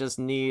there. They just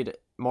need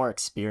more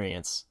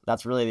experience.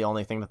 That's really the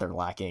only thing that they're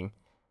lacking.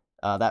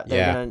 That they're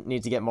Yeah. gonna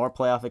need to get more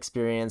playoff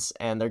experience,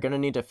 and they're gonna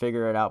need to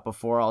figure it out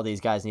before all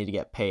these guys need to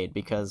get paid.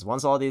 Because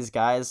once all these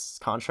guys'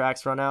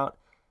 contracts run out,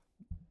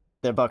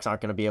 the Bucks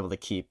aren't gonna be able to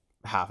keep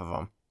half of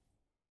them.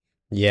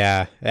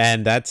 Yeah.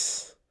 And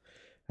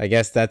I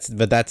guess that's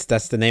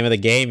the name of the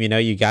game. You know,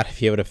 you got to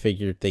be able to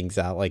figure things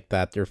out like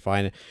that. You're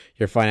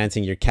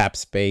financing your cap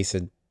space,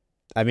 and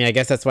I mean, I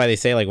guess that's why they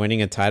say like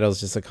winning a title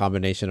is just a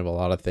combination of a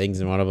lot of things,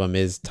 and one of them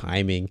is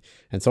timing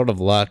and sort of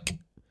luck.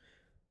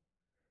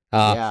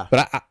 Yeah,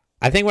 But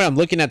I think when I'm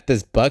looking at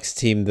this Bucks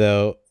team,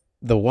 though,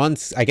 the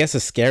ones I guess a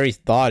scary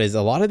thought is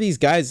a lot of these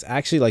guys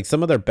actually like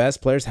some of their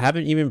best players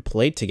haven't even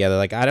played together.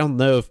 Like I don't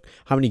know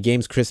how many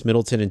games Chris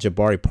Middleton and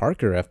Jabari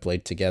Parker have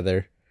played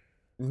together.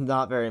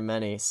 not very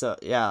many. So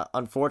yeah,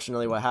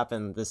 unfortunately, what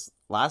happened this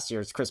last year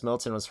is Chris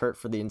Middleton was hurt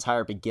for the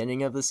entire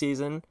beginning of the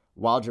season,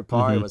 while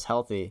Jabari Hmm. was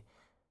healthy.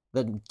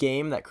 The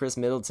game that Chris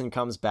Middleton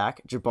comes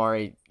back,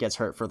 Jabari gets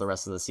hurt for the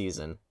rest of the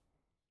season.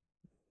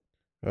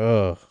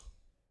 Oh,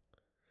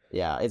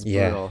 Yeah, it's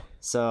yeah. brutal.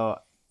 So,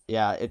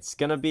 yeah, it's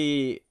going to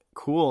be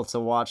cool to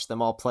watch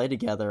them all play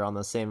together on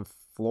the same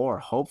floor.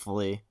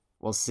 Hopefully,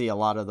 we'll see a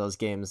lot of those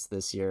games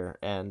this year.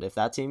 And if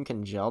that team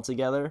can gel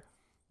together,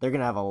 they're going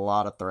to have a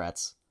lot of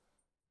threats.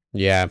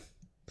 Yeah.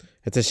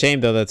 It's a shame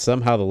though that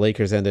somehow the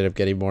Lakers ended up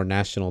getting more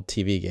national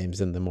TV games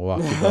than the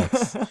Milwaukee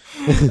Bucks.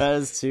 That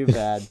is too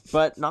bad.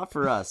 But not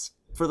for us.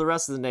 For the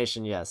rest of the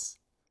nation, yes.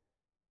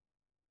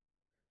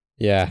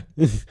 Yeah.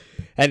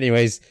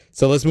 Anyways,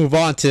 so let's move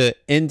on to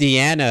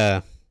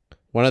Indiana,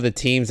 one of the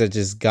teams that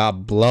just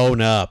got blown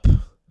up.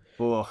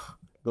 Ugh,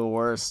 the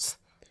worst.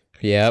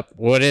 Yep.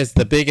 What is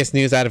the biggest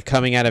news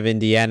coming out of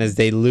Indiana is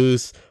they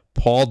lose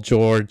Paul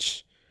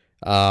George.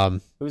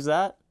 Who's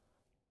that?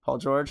 Paul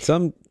George?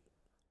 Some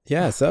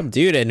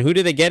dude. And who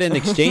do they get in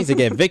exchange? They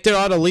get Victor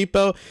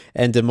Oladipo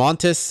and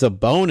DeMontis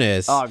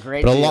Sabonis. Oh,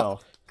 great But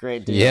deal.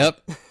 Great deal.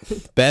 Yep.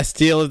 Best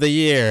deal of the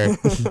year.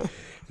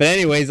 But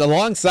anyways,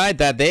 alongside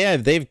that,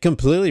 they've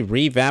completely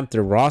revamped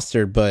their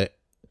roster, but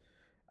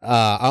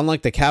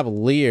unlike the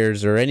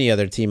Cavaliers or any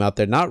other team out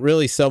there, not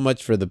really so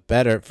much for the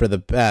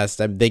best.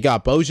 They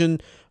got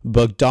Bojan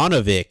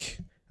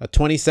Bogdanovic, a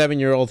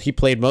 27-year-old. He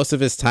played most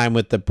of his time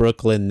with the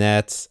Brooklyn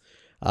Nets.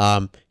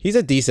 He's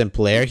a decent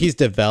player. He's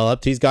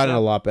developed. He's gotten a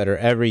lot better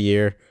every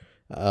year.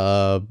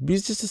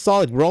 He's just a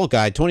solid role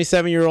guy.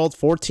 27-year-old,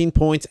 14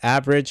 points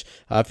average,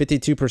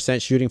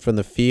 52% shooting from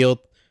the field.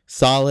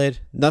 Solid,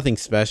 nothing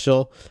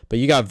special. But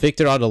you got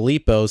Victor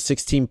Oladipo,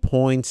 16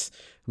 points.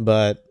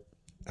 But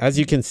as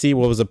you can see,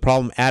 what was a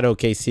problem at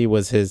OKC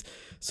was his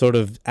sort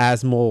of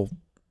abysmal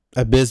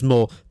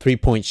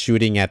 3-point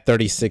shooting at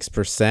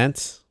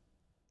 36%.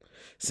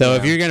 So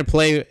if you're gonna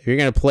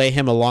play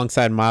him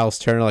alongside Miles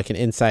Turner like an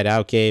inside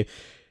out game,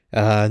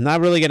 not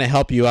really gonna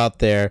help you out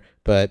there.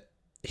 But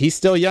he's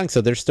still young,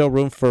 so there's still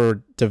room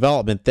for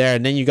development there.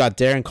 And then you got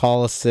Darren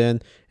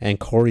Collison and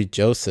Corey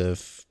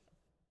Joseph.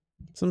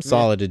 Some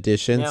solid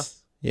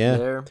additions. Yeah.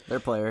 They're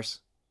players.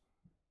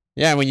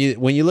 Yeah, when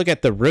you look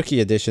at the rookie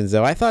additions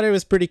though, I thought it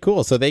was pretty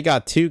cool. So they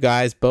got two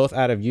guys both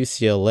out of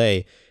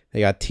UCLA. They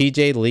got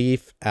TJ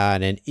Leaf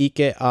and an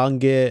Ike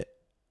Ange.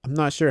 I'm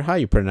not sure how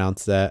you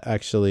pronounce that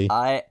actually.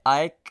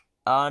 Ike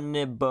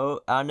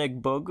Anigbogu?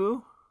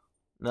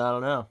 No, I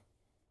don't know.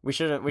 We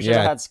should have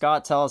Yeah, had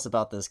Scott tell us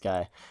about this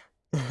guy.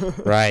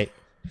 right.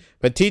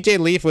 But TJ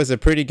Leaf was a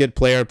pretty good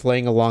player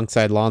playing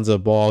alongside Lonzo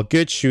Ball.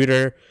 Good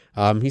shooter.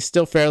 He's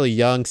still fairly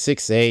young,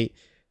 6'8".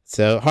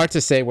 So hard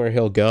to say where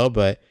he'll go,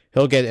 but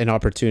he'll get an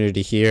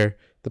opportunity here.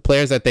 The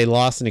players that they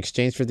lost in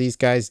exchange for these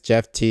guys,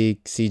 Jeff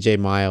Teague, CJ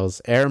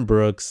Miles, Aaron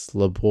Brooks,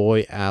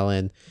 LeBoy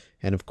Allen,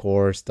 and of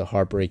course the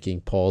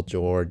heartbreaking Paul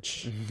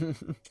George. So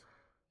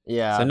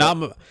Yeah,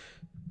 not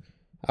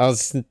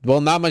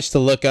not much to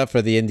look up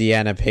for the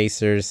Indiana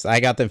Pacers. I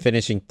got them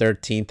finishing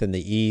 13th in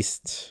the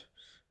East.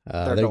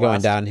 third They're to going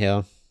last.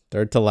 downhill,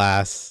 third to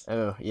last.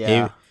 Oh,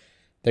 yeah.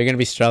 They're going to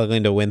be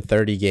struggling to win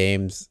 30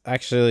 games.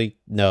 Actually,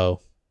 no.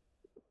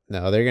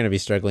 No, they're going to be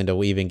struggling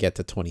to even get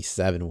to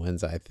 27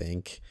 wins, I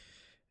think.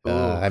 Ooh,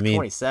 I mean,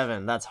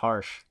 27. That's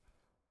harsh.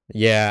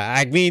 yeah,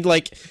 I mean,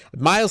 like,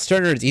 Miles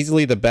Turner is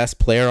easily the best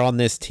player on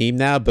this team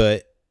now,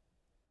 but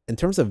in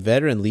terms of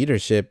veteran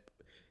leadership,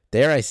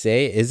 dare I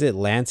say, is it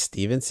Lance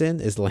Stevenson?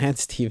 Is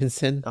Lance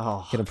Stevenson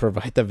Oh. going to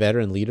provide the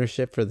veteran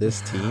leadership for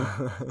this team?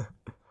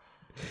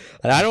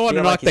 And I don't I want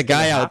to feel knock like the he's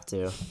gonna guy have out.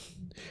 to.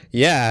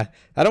 Yeah,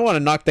 I don't want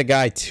to knock the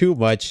guy too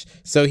much.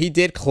 So he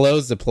did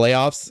close the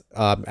playoffs,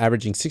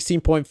 averaging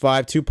 16.5,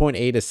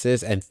 2.8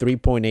 assists, and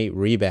 3.8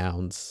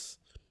 rebounds.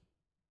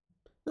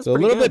 That's So a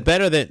pretty little good. bit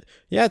better than,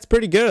 yeah, it's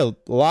pretty good.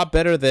 A lot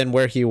better than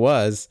where he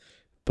was,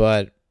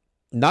 but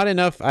not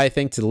enough, I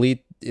think, to lead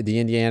the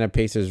Indiana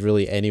Pacers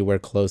really anywhere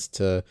close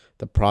to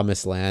the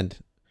promised land.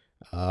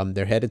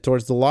 They're headed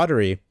towards the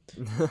lottery.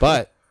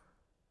 But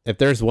if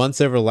there's one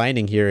silver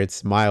lining here,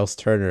 it's Miles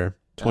Turner,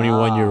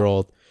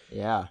 21-year-old.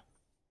 Yeah.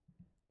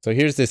 So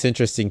here's this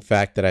interesting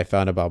fact that I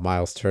found about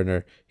Miles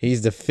Turner.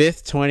 He's the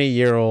fifth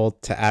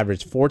 20-year-old to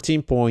average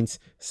 14 points,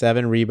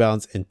 7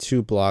 rebounds, and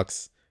 2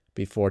 blocks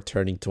before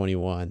turning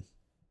 21.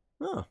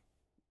 Oh,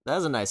 that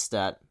was a nice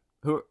stat.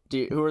 Do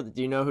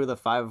you know who the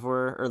 5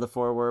 were or the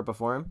 4 were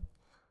before him?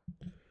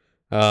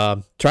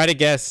 Try to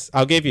guess.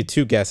 I'll give you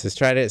 2 guesses.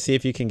 Try to see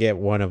if you can get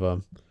one of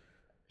them.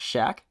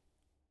 Shaq.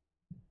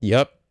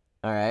 Yep.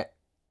 All right.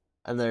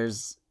 And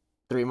there's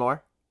 3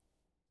 more.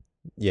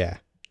 Yeah.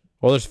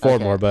 Well, there's 4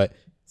 Okay. more, but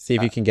see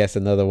if you can guess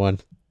another one.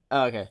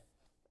 Oh, okay.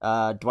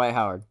 Dwight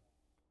Howard.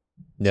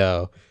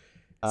 No.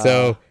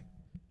 So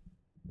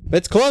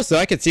it's close, though.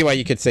 I could see why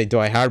you could say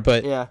Dwight Howard,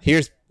 but Yeah.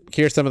 here's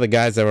some of the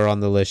guys that were on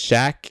the list: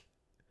 Shaq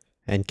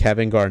and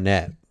Kevin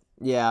Garnett.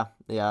 Yeah,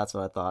 that's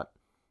what I thought.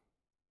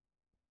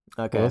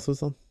 Who Okay. else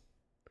was on?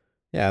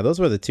 Yeah, those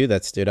were the 2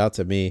 that stood out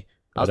to me.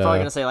 I was But, probably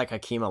gonna say like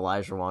Hakeem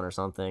Olajuwon or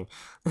something.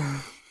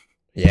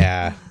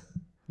 yeah,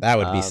 that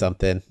would be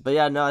something. But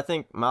yeah, no, I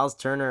think Miles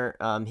Turner,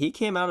 he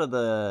came out of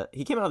the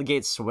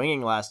gate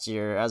swinging last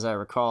year, as I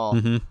recall.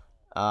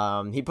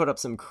 Mm-hmm. He put up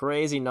some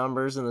crazy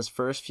numbers in his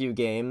first few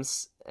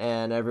games,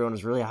 and everyone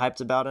was really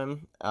hyped about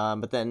him.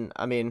 But then,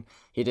 I mean,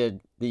 he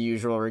did the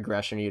usual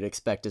regression you'd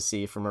expect to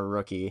see from a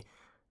rookie.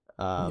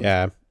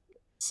 Yeah.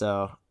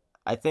 So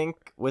I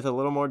think with a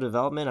little more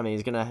development, I mean,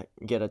 he's gonna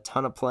get a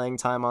ton of playing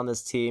time on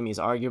this team. He's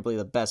arguably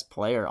the best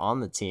player on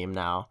the team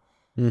now.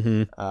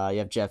 Mm-hmm. You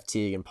have Jeff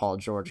Teague and Paul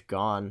George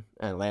gone,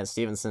 and Lance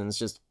Stevenson's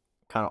just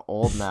kind of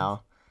old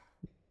now.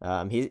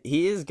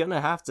 He is gonna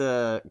have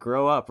to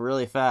grow up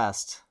really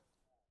fast.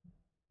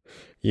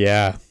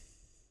 Yeah.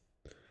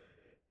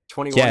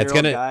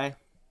 21-year-old guy.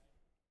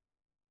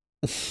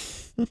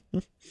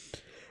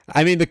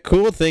 I mean, the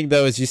cool thing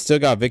though is you still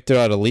got Victor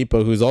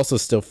Oladipo, who's also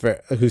still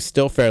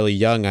fairly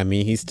young. I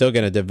mean, he's still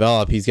going to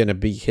develop. He's going to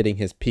be hitting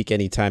his peak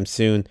anytime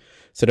soon.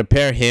 So to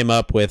pair him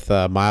up with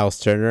Miles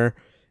Turner,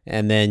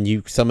 and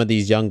then some of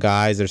these young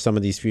guys or some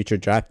of these future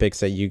draft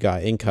picks that you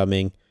got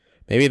incoming,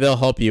 maybe they'll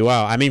help you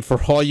out. I mean,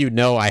 for all you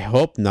know, I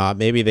hope not.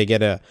 Maybe they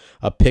get a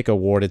pick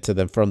awarded to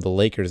them from the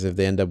Lakers if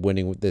they end up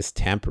winning with this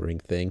tampering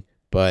thing.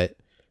 But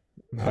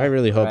I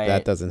really hope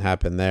that doesn't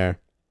happen there.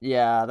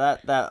 Yeah,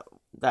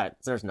 that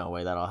there's no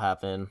way that'll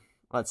happen.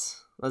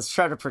 Let's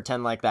try to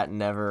pretend like that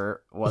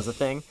never was a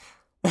thing.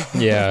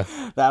 Yeah.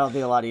 That'll be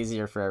a lot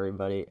easier for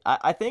everybody.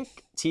 I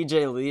think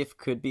TJ Leaf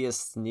could be a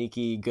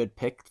sneaky good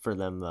pick for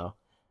them, though.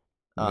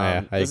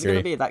 Yeah, I this is agree.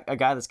 going to be a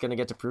guy that's going to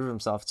get to prove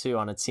himself, too,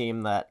 on a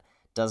team that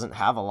doesn't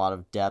have a lot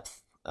of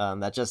depth,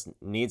 that just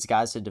needs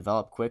guys to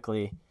develop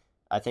quickly.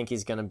 I think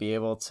he's going to be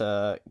able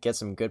to get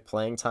some good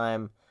playing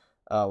time,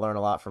 learn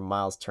a lot from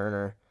Miles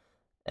Turner.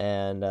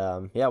 And,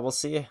 yeah, we'll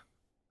see.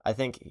 I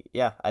think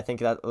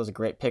that was a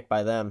great pick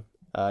by them,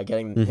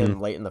 getting him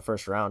late in the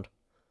first round.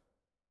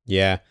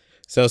 Yeah.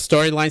 So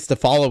storylines to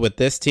follow with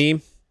this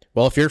team.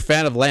 Well, if you're a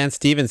fan of Lance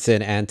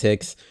Stevenson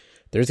antics,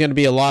 there's going to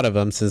be a lot of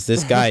them since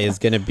this guy is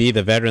going to be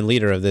the veteran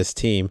leader of this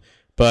team.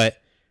 But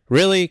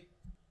really,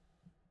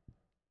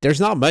 there's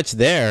not much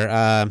there.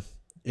 I'm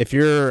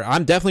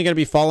definitely going to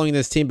be following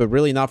this team, but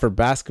really not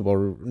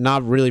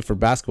really for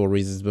basketball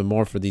reasons, but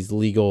more for these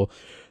legal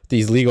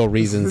these legal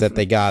reasons that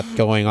they got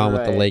going on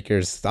with the Right.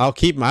 Lakers. I'm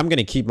going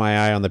to keep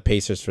my eye on the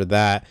Pacers for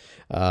that.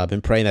 I've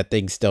been praying that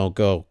things don't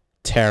go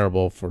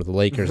terrible for the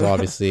Lakers,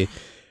 obviously.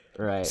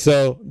 Right.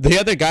 So the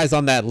other guys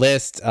on that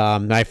list,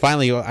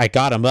 I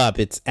got them up.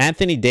 It's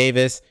Anthony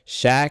Davis,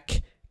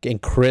 Shaq,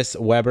 and Chris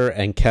Webber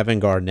and Kevin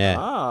Garnett.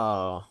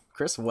 Oh,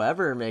 Chris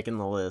Webber making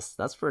the list.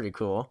 That's pretty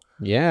cool.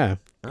 Yeah,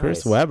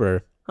 Chris Nice.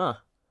 Webber. Huh.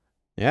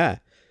 Yeah.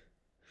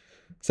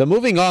 So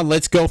moving on,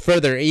 let's go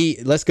further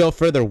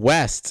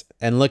west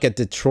and look at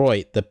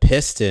Detroit, the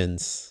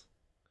Pistons.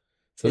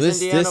 So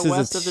is Indiana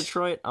west of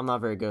Detroit? I'm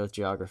not very good with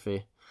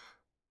geography.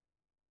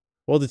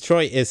 Well,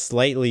 Detroit is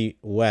slightly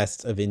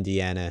west of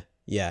Indiana.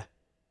 Yeah.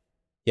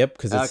 Yep,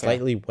 because it's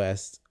slightly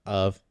west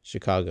of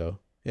Chicago.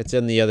 It's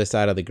on the other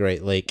side of the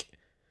Great Lake.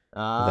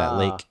 That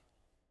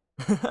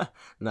lake.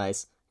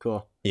 Nice.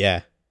 Cool.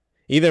 Yeah.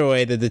 Either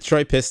way, the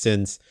Detroit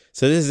Pistons.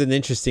 So this is an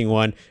interesting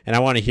one, and I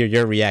want to hear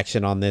your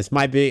reaction on this.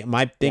 My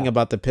thing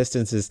about the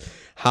Pistons is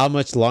how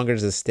much longer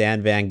does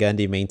Stan Van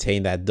Gundy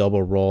maintain that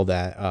double role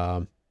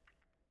that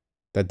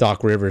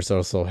Doc Rivers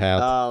also had?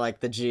 Like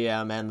the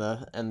GM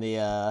and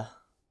the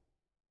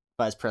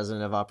vice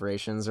president of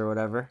operations or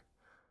whatever.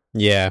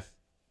 Yeah.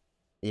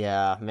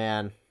 Yeah,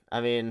 man. I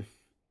mean,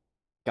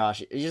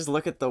 gosh, you just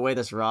look at the way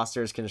this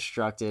roster is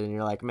constructed, and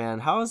you're like, man,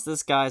 how is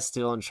this guy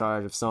still in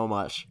charge of so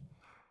much?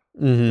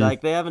 Mm-hmm.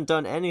 Like, they haven't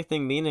done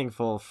anything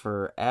meaningful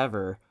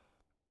forever,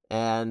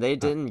 and they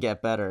didn't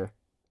get better.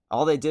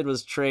 All they did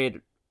was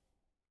trade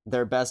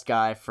their best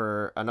guy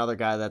for another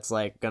guy that's,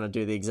 like, gonna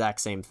do the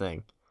exact same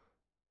thing.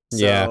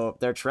 So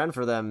their trend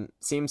for them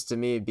seems to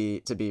me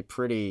to be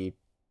pretty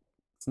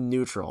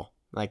neutral.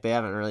 Like, they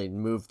haven't really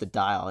moved the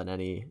dial in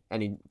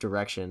any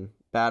direction,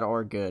 bad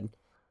or good.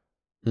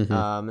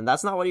 Mm-hmm. And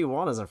that's not what you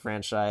want as a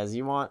franchise.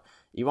 You want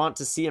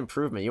to see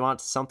improvement. You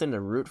want something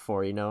to root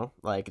for, you know?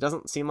 Like, it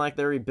doesn't seem like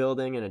they're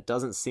rebuilding, and it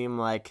doesn't seem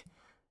like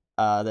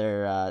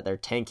they're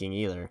tanking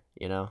either,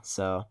 you know?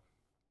 So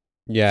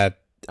yeah,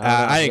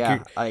 I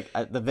agree. Like,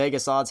 the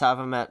Vegas odds have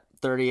them at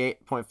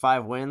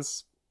 38.5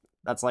 wins.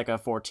 That's like a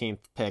 14th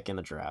pick in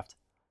the draft.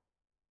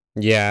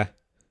 Yeah.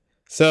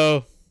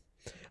 So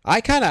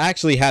I kind of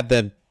actually had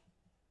them.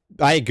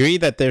 I agree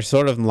that they're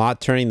sort of not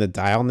turning the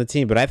dial on the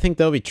team, but I think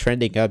they'll be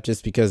trending up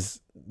just because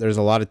there's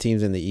a lot of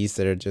teams in the East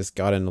that are just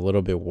gotten a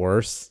little bit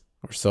worse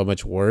or so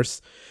much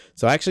worse.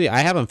 So actually, I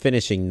have them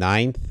finishing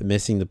 9th,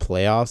 missing the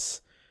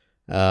playoffs.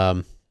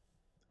 I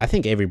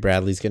think Avery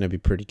Bradley's going to be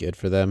pretty good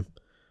for them.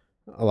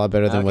 A lot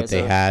better than what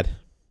they had.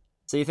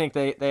 So you think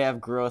they have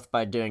growth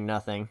by doing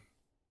nothing?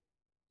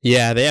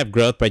 Yeah, they have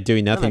growth by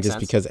doing nothing just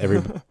because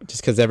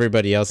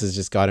everybody else has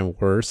just gotten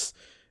worse.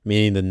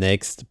 Meaning the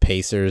Knicks, the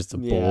Pacers, the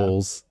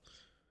Bulls,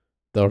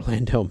 the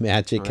Orlando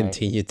Magic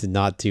continue to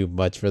not do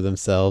much for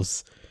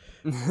themselves.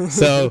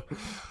 So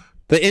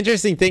the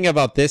interesting thing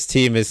about this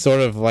team is sort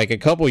of like a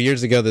couple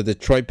years ago, the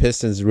Detroit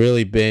Pistons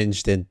really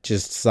binged and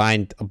just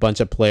signed a bunch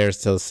of players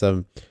to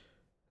some,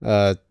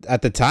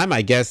 at the time,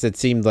 I guess it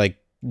seemed like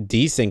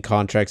decent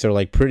contracts or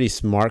like pretty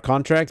smart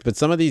contracts, but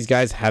some of these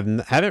guys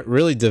haven't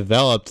really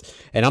developed.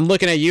 And I'm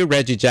looking at you,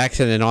 Reggie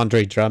Jackson and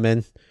Andre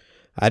Drummond.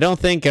 I don't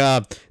think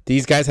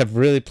these guys have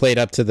really played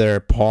up to their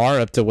par,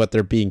 up to what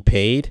they're being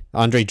paid.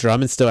 Andre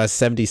Drummond still has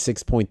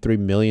 $76.3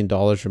 million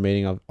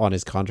remaining on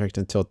his contract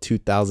until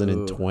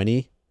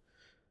 2020.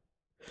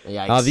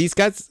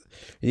 Yikes.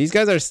 These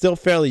guys are still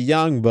fairly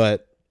young,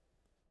 but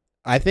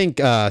I think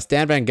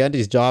Stan Van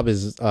Gundy's job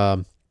is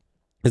on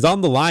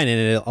the line,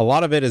 and a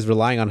lot of it is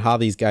relying on how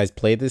these guys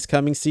play this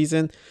coming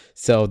season.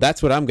 So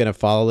that's what I'm going to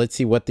follow. Let's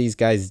see what these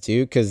guys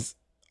do, because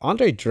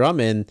Andre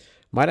Drummond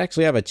might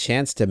actually have a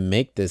chance to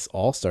make this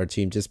all-star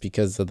team just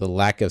because of the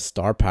lack of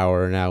star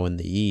power now in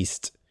the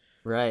East.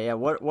 Right, yeah.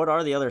 What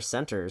are the other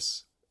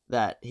centers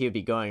that he would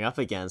be going up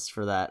against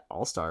for that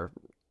all-star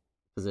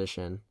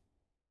position?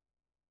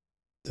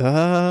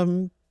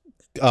 You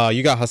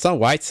got Hassan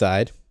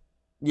Whiteside.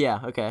 Yeah,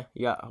 okay.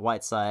 You got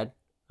Whiteside.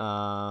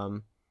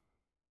 Like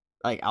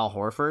Al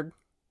Horford.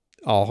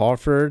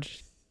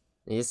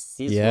 He's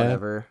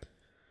whatever.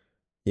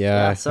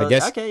 Yeah, so I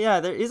guess. Okay, yeah,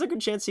 there's a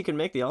good chance he can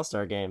make the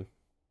all-star game.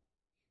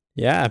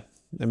 Yeah,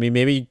 I mean,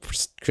 maybe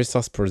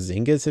Kristaps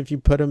Porzingis if you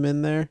put him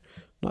in there.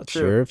 Not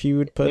sure if you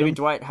would put him. Maybe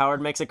Dwight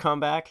Howard makes a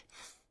comeback.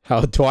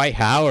 Oh, Dwight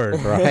Howard,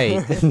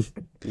 right?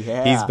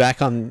 Yeah, he's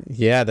back on.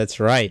 Yeah, that's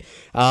right.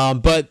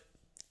 But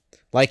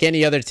like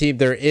any other team,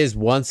 there is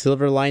one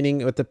silver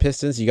lining with the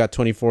Pistons. You got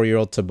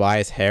 24-year-old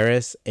Tobias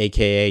Harris,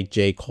 aka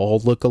J. Cole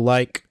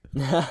lookalike.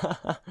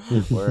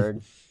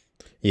 Word.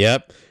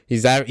 Yep.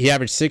 He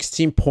averaged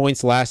 16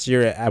 points last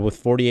year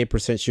with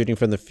 48% shooting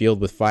from the field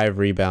with 5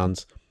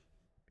 rebounds.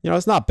 You know,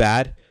 it's not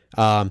bad.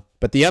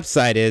 But the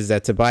upside is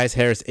that Tobias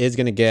Harris is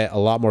going to get a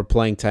lot more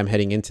playing time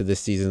heading into this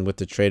season with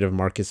the trade of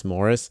Marcus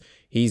Morris.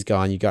 He's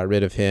gone. You got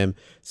rid of him.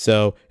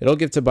 So it'll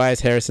give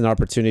Tobias Harris an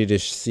opportunity to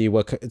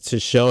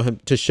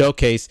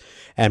showcase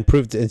and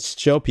prove and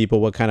show people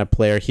what kind of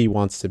player he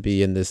wants to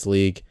be in this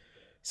league.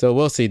 So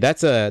we'll see.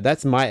 That's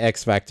my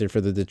X factor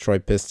for the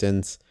Detroit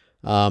Pistons.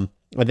 And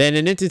then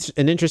an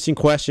interesting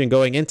question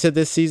going into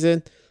this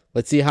season.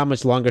 let's see how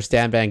much longer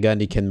Stan Van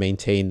Gundy can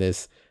maintain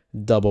this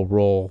double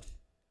role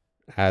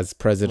as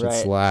president Right.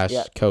 Yeah. slash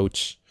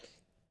coach.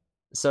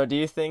 So do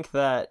you think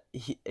that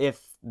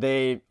if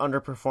they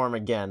underperform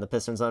again, the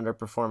Pistons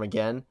underperform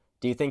again,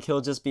 do you think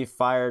he'll just be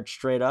fired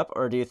straight up,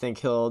 or do you think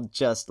he'll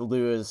just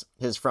lose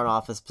his front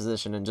office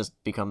position and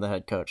just become the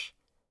head coach?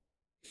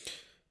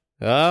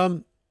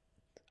 Um,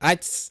 I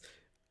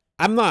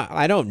I'm not.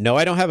 I don't know.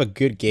 I don't have a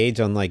good gauge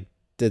on like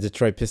the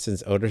Detroit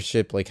Pistons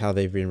ownership, like how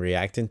they've been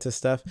reacting to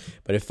stuff.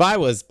 But if I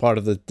was part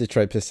of the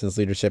Detroit Pistons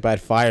leadership,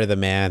 I'd fire the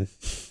man,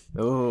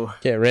 Ooh.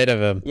 get rid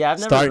of him, Yeah, I've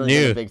never start really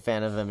been a new. big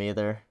fan of him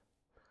either.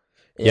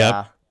 Yep.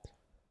 Yeah.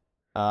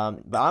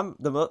 But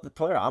the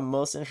player I'm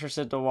most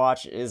interested to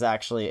watch is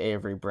actually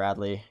Avery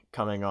Bradley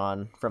coming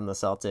on from the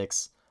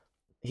Celtics.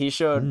 He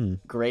showed Hmm.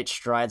 great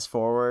strides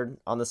forward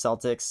on the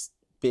Celtics,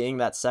 being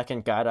that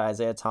second guy to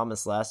Isaiah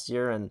Thomas last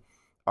year, and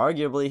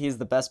arguably he's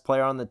the best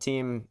player on the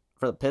team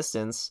for the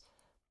Pistons.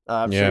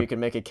 I'm sure Yeah. you could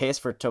make a case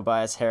for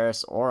Tobias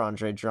Harris or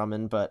Andre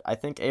Drummond, but I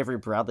think Avery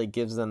Bradley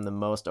gives them the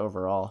most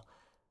overall.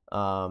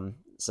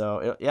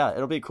 Yeah,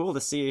 it'll be cool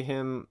to see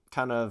him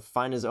kind of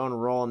find his own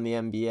role in the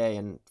NBA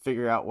and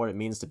figure out what it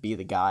means to be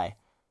the guy.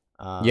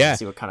 Yeah.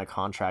 See what kind of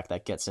contract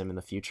that gets him in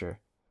the future.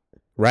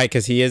 Right,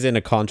 because he is in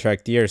a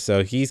contract year,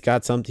 so he's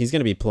got some. He's going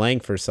to be playing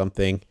for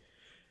something.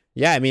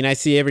 Yeah, I mean, I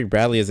see Avery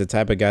Bradley as the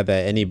type of guy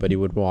that anybody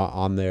would want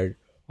on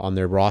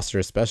their roster,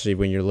 especially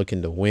when you're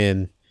looking to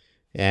win.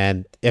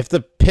 And if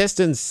the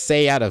Pistons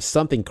say out of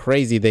something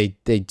crazy they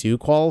do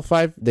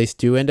qualify, they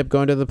do end up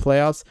going to the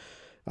playoffs.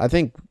 I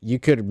think you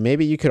could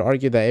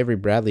argue that Avery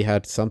Bradley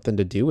had something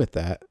to do with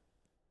that.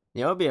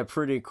 You know, it'd be a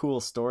pretty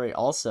cool story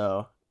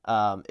also,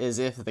 is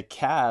if the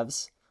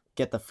Cavs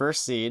get the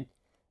first seed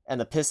and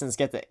the Pistons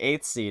get the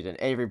eighth seed and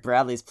Avery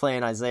Bradley's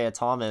playing Isaiah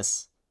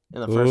Thomas in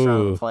the first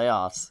round of Ooh, the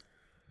playoffs,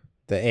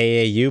 the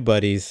AAU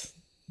buddies.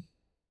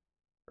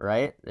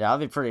 right? Yeah,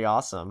 that'd be pretty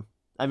awesome.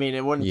 I mean,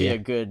 it wouldn't be Yeah. a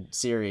good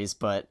series,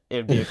 but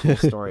it'd be a cool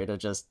story to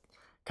just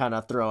kind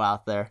of throw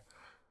out there.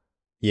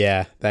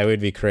 Yeah, that would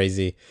be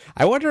crazy.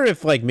 I wonder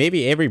if like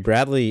maybe Avery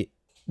Bradley.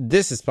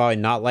 This is probably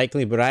not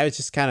likely, but I was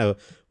just kind of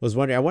was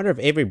wondering. I wonder if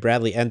Avery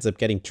Bradley ends up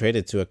getting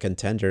traded to a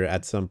contender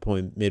at some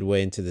point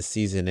midway into the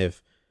season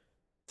if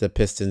the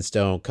Pistons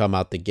don't come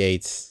out the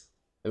gates.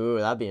 Ooh,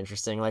 that'd be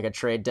interesting, like a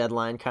trade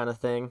deadline kind of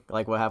thing,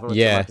 like what happened with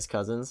Yeah, DeMarcus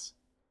Cousins.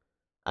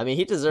 I mean,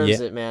 he deserves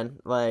yeah, it, man.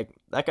 Like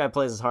that guy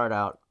plays his heart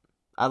out.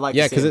 I'd like to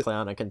yeah. see Because him play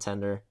on a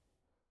contender.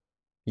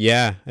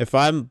 yeah, if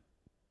I'm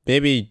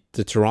maybe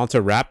the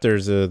Toronto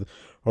Raptors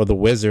or the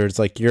Wizards,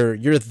 like you're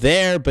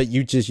there, but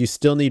you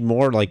still need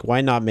more. Like,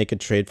 why not make a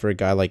trade for a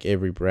guy like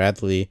Avery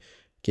Bradley,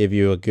 give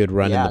you a good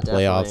run in Yeah, the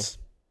definitely. playoffs?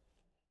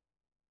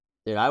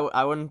 Dude,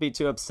 I wouldn't be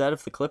too upset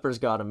if the Clippers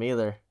got him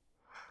either.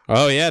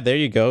 Oh yeah, there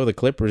you go. The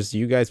Clippers.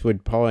 You guys,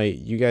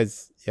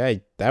 yeah,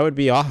 that would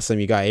be awesome.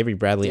 You got Avery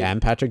Bradley Dude,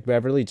 and Patrick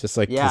Beverly, just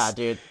like yeah,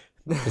 dude.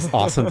 this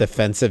awesome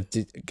defensive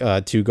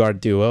two guard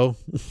duo.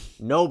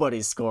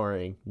 Nobody's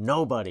scoring.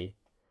 Nobody.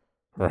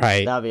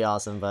 Right. That'd be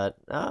awesome, but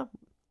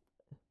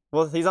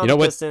well, he's You on the know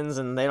what? Pistons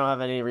and they don't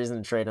have any reason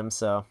to trade him,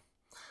 so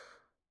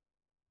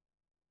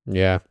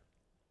Yeah.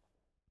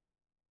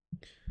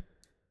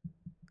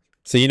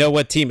 So you know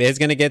what team is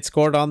gonna get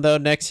scored on though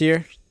next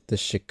year? The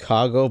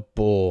Chicago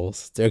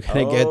Bulls. They're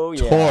gonna oh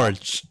get yeah.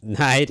 torched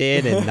night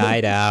in and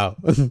night out.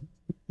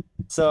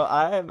 So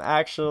I'm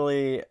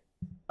actually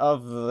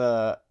of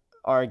the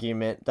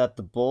argument that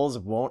the Bulls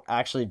won't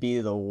actually be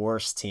the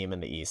worst team in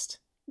the East.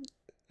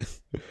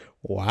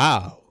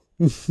 Wow.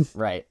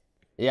 Right.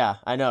 Yeah,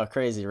 I know,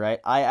 crazy, right?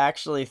 I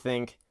actually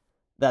think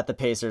that the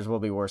Pacers will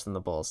be worse than the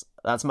Bulls.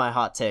 That's my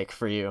hot take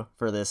for you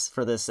for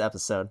this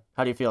episode.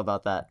 How do you feel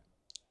about that?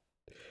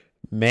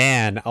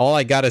 Man, all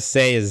I gotta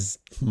say is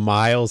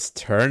Miles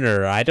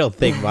Turner. I don't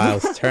think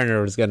Miles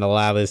Turner was gonna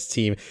allow this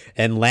team,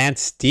 and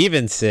Lance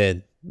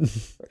Stevenson,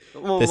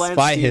 Well, Lance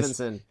despite his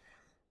Stevenson.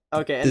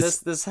 Okay, and this.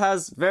 this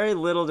has very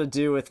little to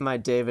do with my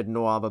David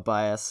Nwaba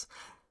bias.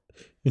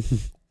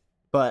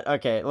 But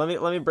okay, let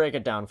me break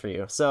it down for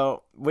you.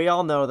 So we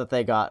all know that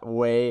they got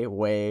way,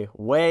 way,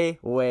 way,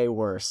 way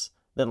worse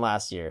than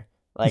last year.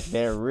 Like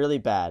they're really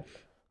bad.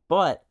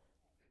 But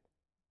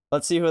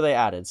let's see who they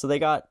added. So they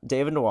got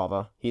David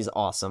Nwaba. He's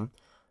awesome.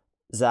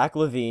 Zach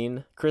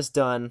Levine, Chris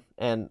Dunn,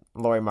 and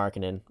Laurie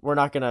Markkinen. We're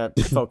not gonna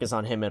focus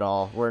on him at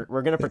all. We're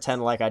gonna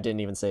pretend like I didn't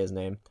even say his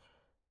name.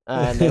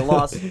 And they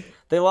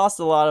lost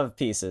a lot of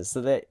pieces.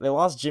 So they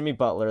lost Jimmy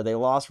Butler, they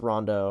lost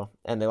Rondo,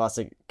 and they lost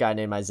a guy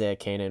named Isaiah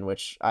Kanan,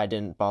 which I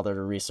didn't bother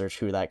to research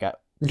who that guy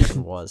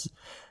even was.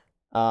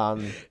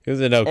 He was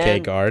an okay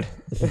And guard.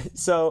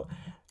 so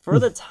for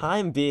the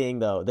time being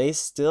though, they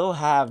still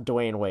have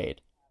Dwayne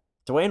Wade.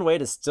 Dwayne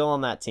Wade is still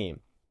on that team.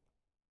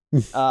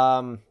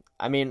 Um,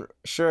 I mean,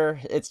 sure,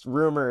 it's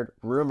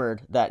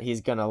rumored that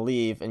he's gonna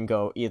leave and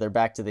go either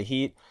back to the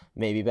Heat,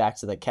 maybe back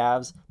to the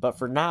Cavs, but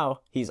for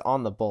now, he's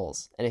on the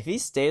Bulls. And if he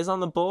stays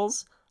on the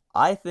Bulls,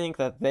 I think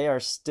that they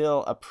are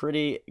still a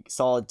pretty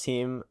solid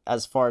team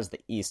as far as the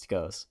East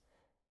goes.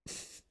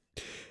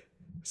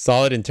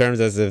 Solid in terms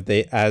as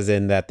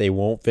in that they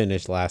won't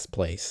finish last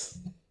place.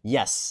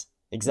 Yes.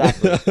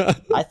 Exactly.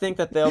 I think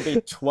that they'll be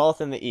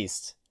 12th in the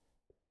East.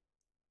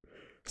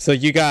 So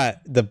you got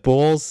the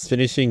Bulls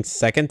finishing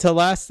second to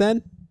last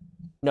then?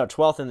 No,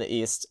 12th in the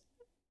East.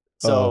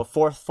 So Oh,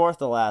 fourth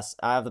to last.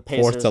 I have the fourth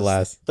Pacers to as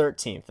last.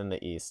 13th in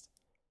the East.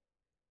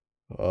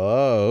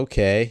 Oh,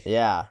 okay.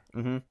 Yeah.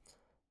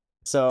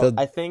 So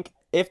The I think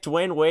if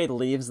Dwayne Wade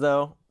leaves,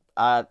 though,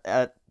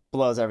 it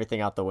blows everything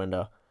out the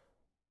window.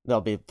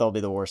 They'll be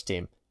the worst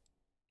team.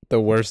 the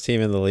worst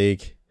team in the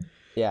league.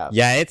 Yeah.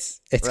 Yeah, it's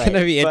Right.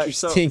 gonna be But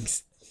so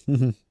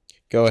interesting.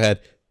 Go ahead.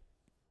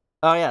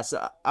 oh yeah,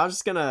 so I'm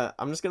just gonna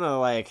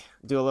like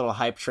do a little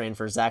hype train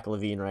for Zach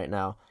LaVine right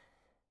now.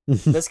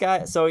 This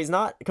guy, so he's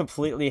not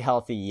completely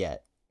healthy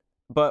yet,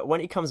 but when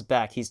he comes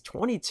back, he's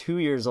 22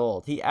 years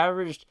old. He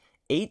averaged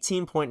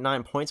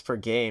 18.9 points per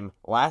game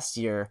last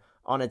year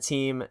on a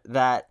team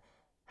that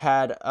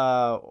had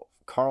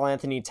Karl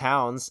Anthony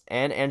Towns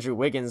and Andrew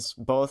Wiggins,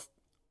 both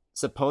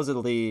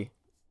supposedly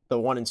the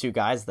one and two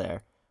guys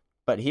there,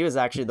 but he was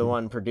actually the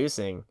one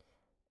producing.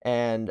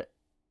 And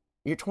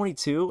you're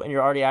 22 and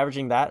you're already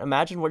averaging that.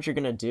 Imagine what you're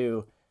going to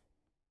do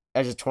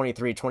as a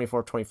 23,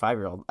 24, 25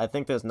 year old. I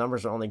think those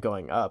numbers are only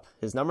going up.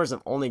 His numbers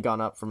have only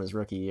gone up from his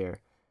rookie year.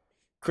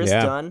 Chris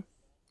Yeah. Dunn,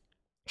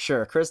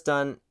 sure, Chris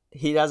Dunn,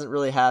 he doesn't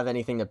really have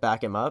anything to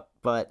back him up,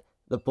 but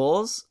the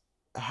Bulls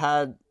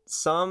had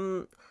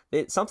something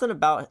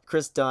about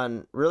Chris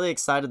Dunn really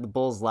excited the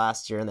Bulls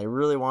last year, and they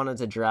really wanted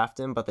to draft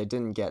him, but they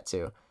didn't get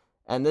to.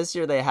 And this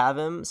year they have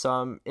him, so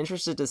I'm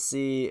interested to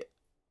see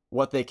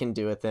what they can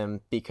do with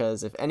him,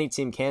 because if any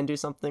team can do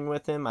something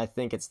with him, I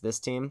think it's this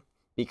team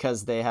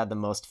because they had the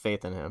most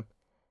faith in him.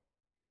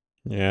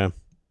 Yeah.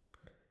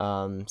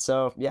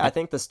 So yeah, I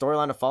think the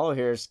storyline to follow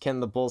here is, can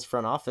the Bulls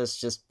front office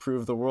just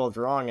prove the world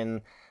wrong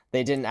and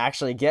they didn't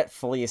actually get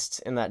fleeced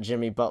in that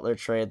Jimmy Butler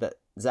trade, that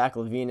Zach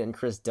LaVine and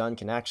Chris Dunn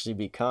can actually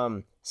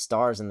become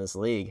stars in this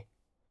league.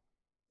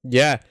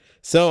 Yeah.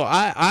 So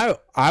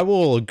I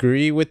will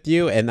agree with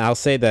you, and I'll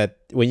say that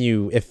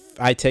if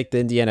I take the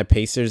Indiana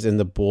Pacers and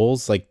the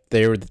Bulls, like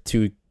they were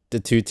the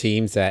two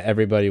teams that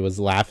everybody was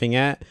laughing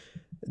at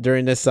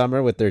during this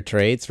summer with their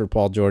trades for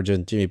Paul George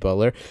and Jimmy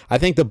Butler. I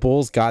think the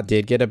Bulls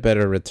did get a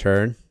better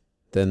return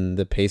than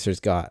the Pacers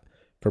got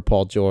for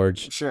Paul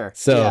George. Sure.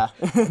 So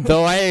Yeah.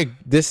 though I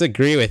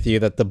disagree with you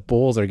that the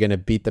Bulls are going to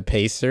beat the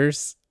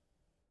Pacers,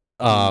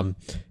 Mm. um,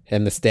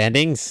 in the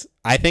standings,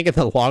 I think in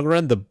the long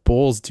run, the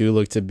Bulls do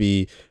look to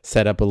be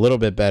set up a little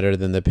bit better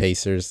than the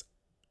Pacers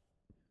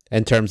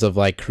in terms of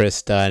like Chris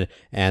Dunn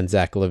and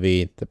Zach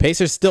LaVine. The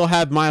Pacers still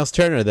have Miles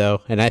Turner though,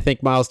 and I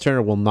think Miles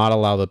Turner will not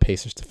allow the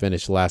Pacers to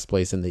finish last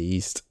place in the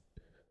East.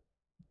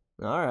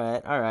 All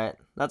right.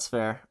 That's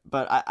fair.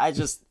 But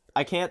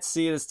I can't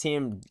see this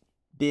team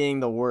being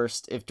the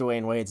worst if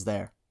Dwayne Wade's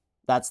there.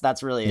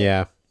 That's really it.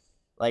 Yeah.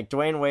 Like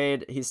Dwayne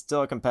Wade, he's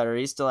still a competitor.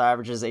 He still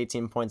averages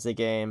 18 points a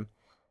game.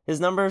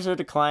 His numbers are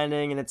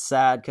declining, and it's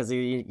sad because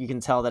you can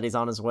tell that he's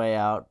on his way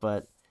out.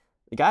 But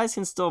the guys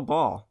can still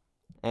ball,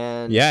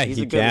 and Yeah, he's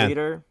he a good can.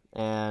 leader.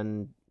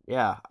 And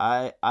yeah,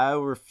 I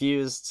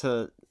refuse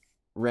to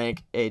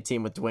rank a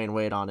team with Dwayne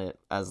Wade on it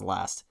as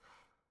last.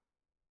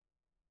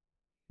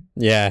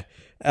 Yeah.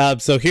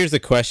 So here's the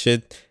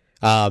question.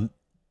 Um,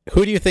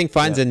 who do you think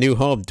finds Yeah. a new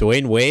home,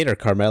 Dwayne Wade or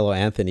Carmelo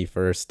Anthony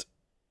first?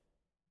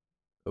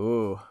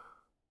 Ooh.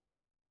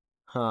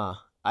 Huh.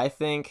 I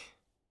think.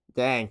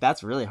 Dang,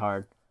 that's really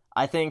hard.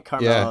 I think Yeah.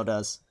 Carmelo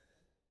does.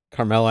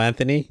 Carmelo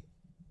Anthony?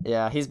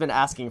 Yeah, he's been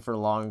asking for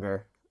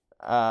longer.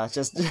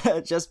 Just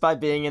just by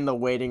being in the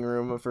waiting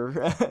room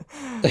for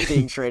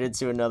being traded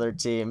to another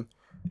team.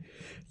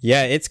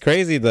 Yeah, it's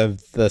crazy the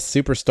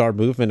superstar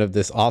movement of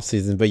this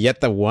offseason, but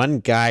yet the one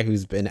guy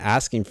who's been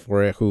asking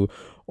for it, who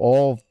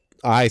all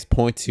eyes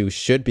point to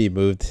should be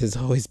moved, has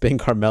always been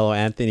Carmelo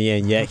Anthony,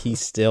 and yet he's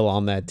still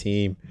on that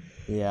team.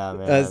 Yeah,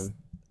 As man.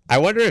 I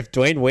wonder if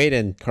Dwayne Wade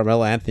and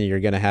Carmelo Anthony are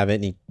gonna have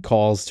any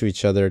calls to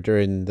each other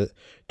during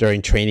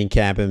training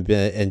camp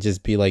and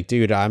just be like,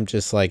 dude, I'm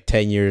just like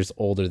 10 years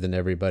older than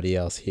everybody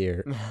else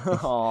here.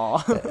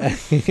 Aw.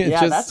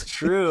 Yeah, that's Just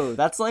true.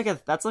 That's like a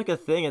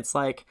thing. It's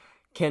like,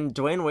 can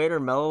Dwayne Wade or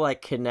Melo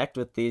like connect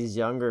with these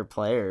younger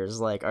players?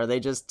 Like, are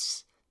they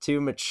just too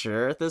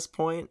mature at this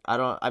point?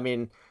 I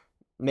mean,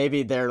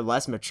 maybe they're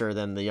less mature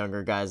than the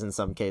younger guys in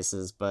some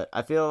cases, but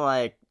I feel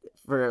like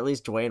for at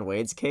least Dwayne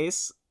Wade's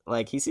case,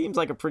 like he seems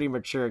like a pretty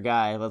mature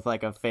guy with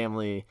like a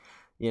family,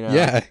 you know.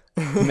 yeah,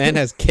 the man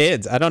has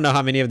kids. I don't know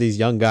how many of these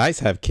young guys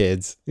have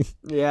kids.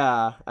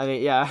 Yeah, I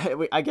mean, yeah,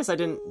 I guess I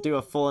didn't do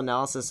a full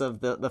analysis of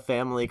the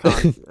family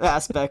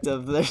aspect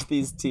of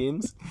these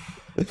teams,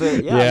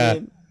 but yeah,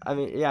 Yeah.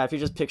 yeah, if you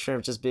just picture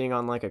him just being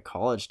on like a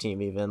college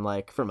team, even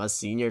like from a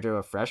senior to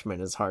a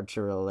freshman, is hard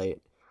to relate,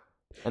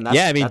 and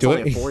Yeah, I mean, that's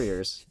only 4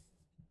 years.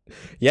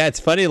 yeah, it's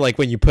funny like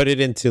when you put it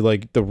into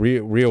like the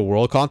real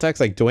world context,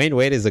 like Dwayne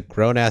Wade is a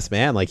grown ass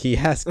man, like he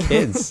has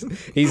kids.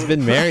 He's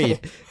been married,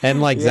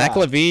 and like Zach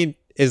Yeah, LaVine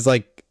is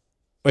like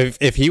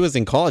if he was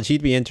in college,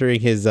 he'd be entering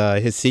his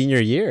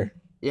senior year.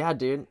 yeah,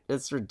 dude,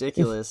 it's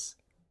ridiculous.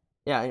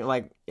 Yeah,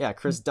 like yeah,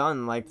 Chris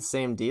Dunn, like the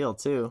same deal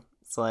too.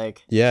 It's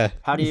like, Yeah.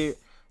 how do you?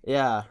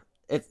 Yeah,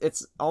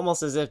 it's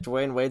almost as if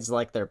Dwayne Wade's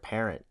like their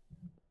parent,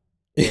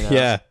 you know.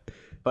 Yeah,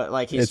 But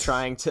like he's it's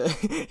trying to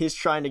he's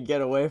trying to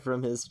get away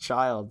from his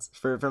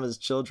from his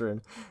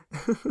children.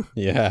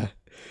 yeah.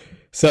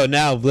 So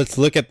now let's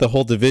look at the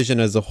whole division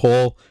as a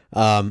whole.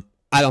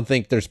 I don't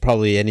think there's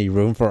probably any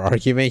room for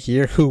argument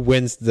here. Who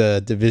wins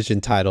the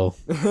division title?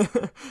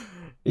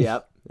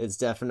 Yep, it's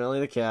definitely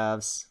the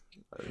Cavs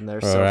and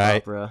their All soap right.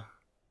 opera.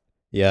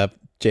 Yep.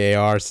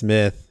 J.R.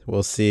 Smith.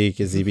 We'll see.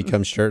 Does he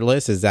become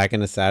shirtless? Is that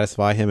going to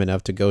satisfy him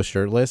enough to go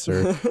shirtless,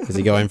 or is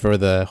he going for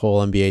the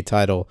whole NBA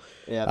title?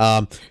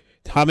 Yeah.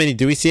 How many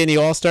do we see any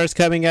All-Stars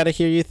coming out of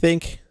here, you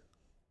think?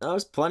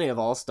 There's plenty of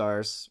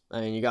all-stars.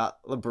 I mean, you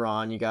got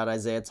LeBron, you got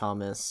Isaiah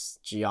Thomas,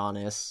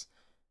 Giannis.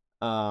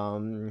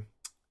 Does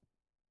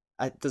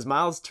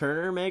Miles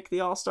Turner make the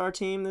all-star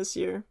team this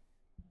year?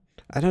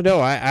 I don't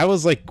know. I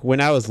was like,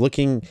 when I was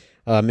looking,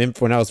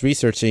 when I was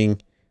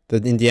researching the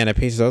Indiana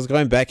Pacers, I was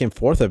going back and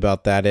forth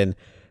about that, and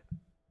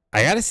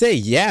I gotta say,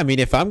 yeah. I mean,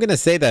 if I'm gonna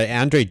say that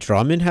Andre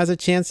Drummond has a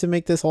chance to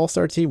make this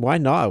All-Star team, why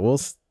not?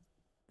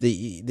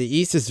 The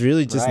East is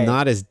really just Right.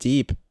 not as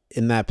deep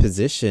in that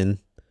position.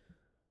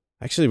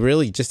 Actually,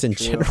 really, just in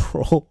True.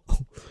 general,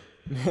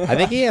 I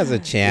think he has a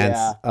chance.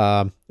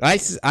 Yeah.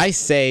 I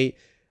say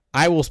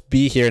I will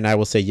be here and I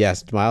will say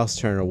yes. Miles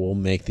Turner will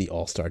make the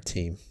All-Star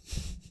team.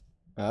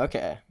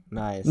 Okay,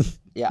 nice.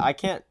 I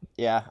can't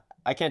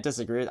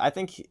disagree. I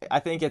think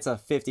it's a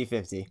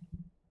 50-50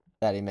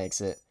 that he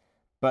makes it.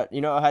 But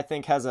you know who I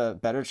think has a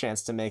better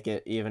chance to make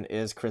it even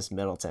is Chris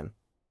Middleton.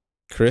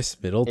 Chris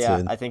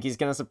Middleton. Yeah, I think he's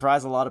going to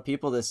surprise a lot of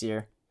people this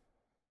year.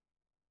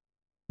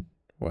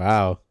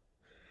 Wow.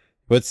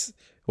 What's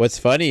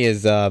funny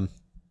is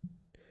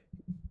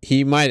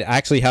he might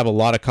actually have a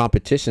lot of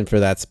competition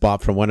for that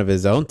spot from one of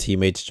his own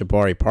teammates,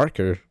 Jabari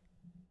Parker.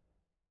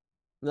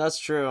 That's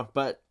true,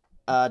 but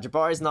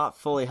Jabari's not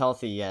fully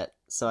healthy yet,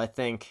 so I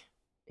think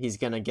he's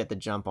going to get the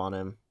jump on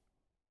him.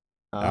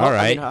 All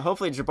right. I mean,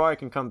 hopefully Jabari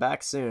can come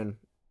back soon.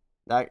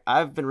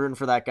 I've been rooting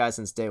for that guy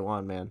since day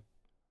one, man.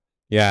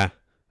 Yeah.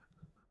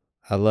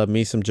 I love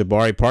me some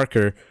Jabari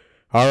Parker.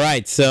 All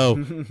right, so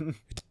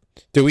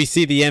do we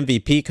see the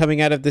MVP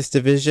coming out of this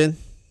division?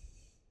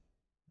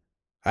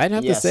 I'd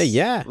have to say,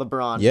 yeah.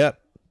 LeBron.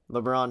 Yep.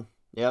 LeBron.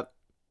 Yep.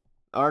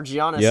 Or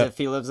Giannis if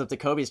he lives up to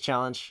Kobe's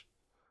challenge.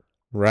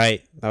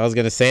 Right. I was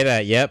gonna say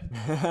that. Yep.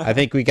 I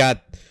think we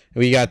got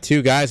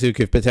two guys who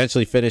could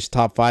potentially finish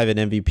top 5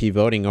 in MVP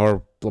voting,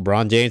 or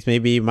LeBron James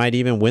might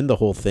even win the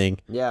whole thing.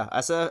 Yeah,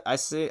 I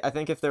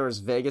think if there was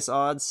Vegas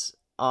odds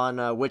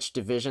on which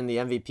division the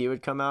MVP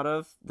would come out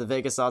of, the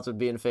Vegas odds would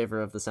be in favor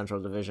of the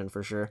Central Division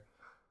for sure.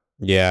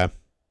 Yeah.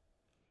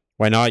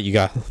 Why not? You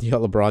got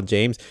LeBron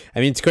James. I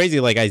mean, it's crazy.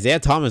 Like, Isaiah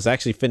Thomas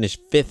actually finished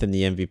 5th in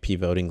the MVP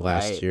voting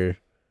last year.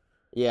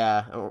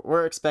 Yeah,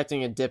 we're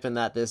expecting a dip in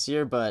that this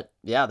year, but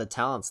yeah, the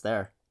talent's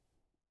there.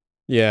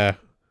 Yeah.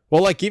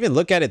 Well, like, even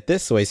look at it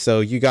this way. So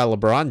you got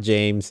LeBron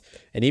James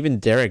and even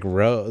Derrick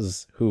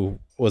Rose, who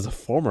was a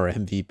former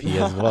MVP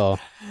as well.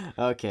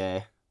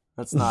 Okay.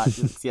 Let's not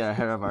get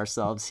ahead of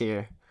ourselves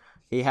here.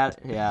 We don't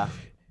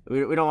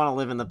want to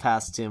live in the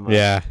past too much.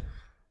 Yeah.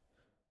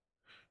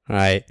 All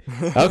right.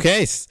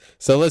 Okay.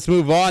 So let's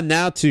move on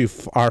now to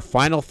our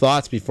final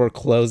thoughts before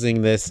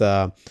closing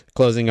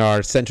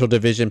our Central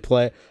Division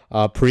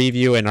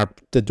preview and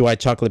the Dwight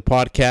Chocolate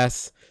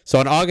podcast. So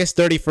on August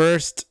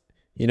 31st,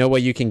 you know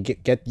what you can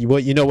get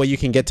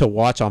to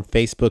watch on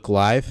Facebook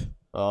Live?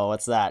 Oh,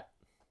 what's that?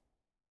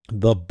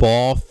 The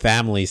Ball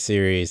Family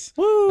Series.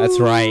 Woo! That's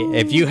right.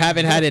 If you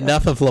haven't had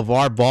enough of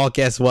LeVar Ball,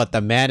 guess what?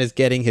 The man is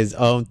getting his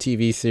own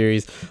TV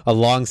series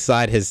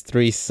alongside his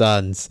 3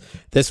 sons.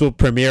 This will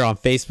premiere on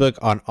Facebook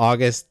on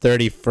August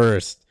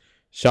 31st.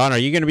 Sean, are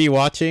you going to be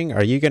watching?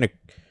 Are you going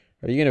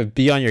to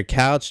be on your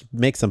couch,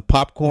 make some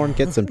popcorn,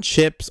 get some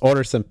chips,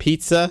 order some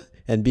pizza,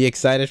 and be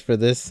excited for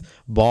this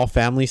Ball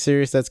Family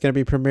Series that's going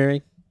to be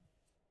premiering?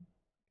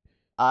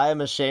 I am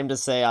ashamed to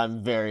say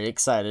I'm very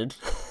excited.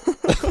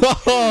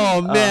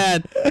 Oh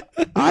man,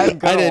 I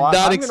did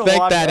not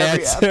expect that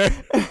answer.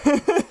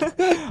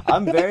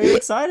 I'm very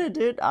excited,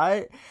 dude.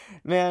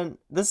 Man,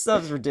 this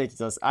stuff's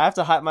ridiculous. I have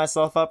to hype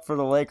myself up for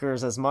the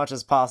Lakers as much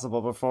as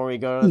possible before we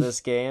go to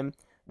this game.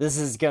 This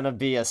is gonna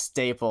be a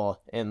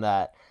staple in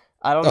that.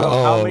 I don't know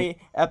how many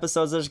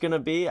episodes there's gonna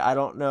be. I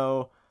don't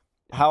know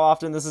how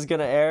often this is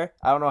gonna air.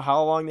 I don't know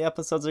how long the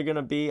episodes are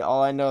gonna be.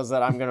 All I know is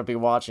that I'm gonna be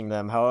watching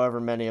them, however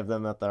many of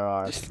them that there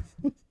are.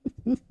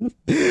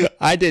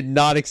 I did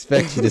not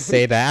expect you to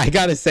say that. I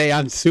gotta say,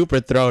 I'm super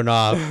thrown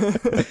off.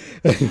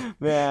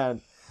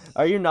 Man,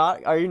 are you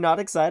not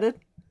excited?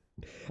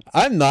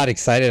 I'm not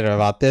excited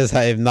about this.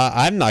 I'm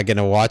not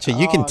gonna watch it.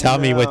 You can tell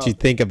me what you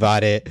think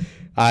about it.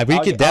 We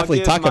could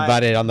definitely talk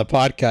about it on the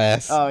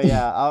podcast. Oh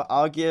yeah,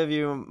 I'll give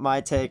you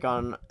my take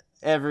on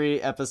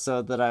every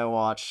episode that I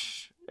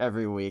watch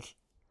every week.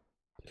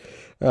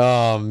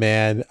 Oh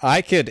man,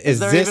 I could. Is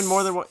there even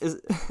more than one?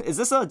 Is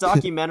this a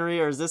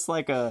documentary or is this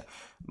like a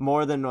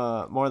more than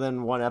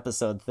one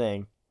episode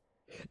thing?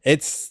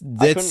 It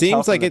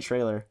seems like a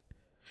trailer.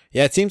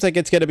 Yeah, it seems like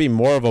it's gonna be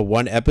more of a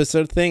one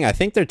episode thing. I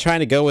think they're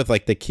trying to go with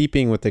like the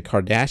keeping with the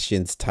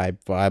Kardashians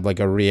type vibe, like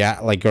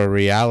a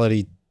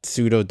reality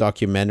pseudo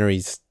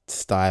documentary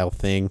style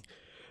thing.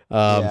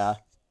 Um, Yeah.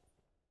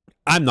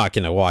 I'm not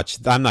gonna watch.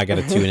 I'm not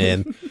gonna tune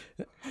in.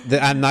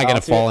 I'm not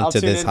gonna fall I'll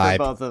into tune this in hype.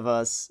 for both of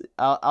us.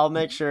 I'll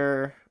make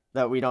sure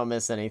that we don't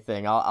miss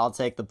anything. I'll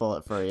take the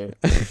bullet for you.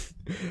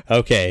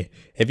 Okay,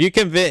 if you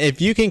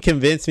can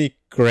convince me,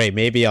 great.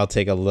 Maybe I'll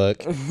take a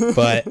look.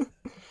 But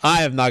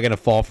I am not gonna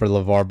fall for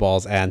LeVar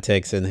Ball's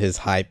antics and his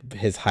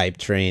hype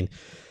train.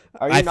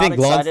 Are you I not think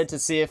excited to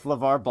see if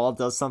LeVar Ball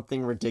does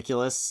something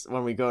ridiculous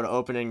when we go to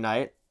opening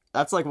night?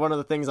 That's like one of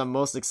the things I'm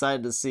most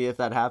excited to see if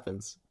that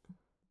happens.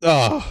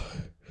 Oh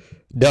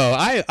no,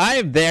 I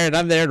am there and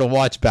I'm there to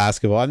watch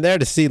basketball. I'm there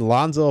to see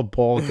Lonzo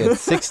Ball get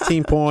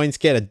 16 points,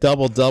 get a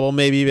double,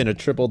 maybe even a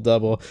triple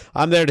double.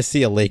 I'm there to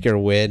see a Laker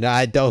win.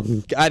 I've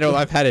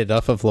had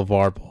enough of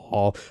LeVar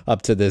Ball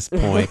up to this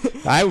point.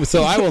 I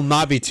will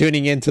not be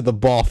tuning into the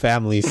Ball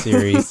family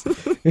series.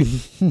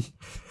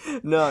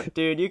 No,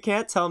 dude, you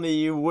can't tell me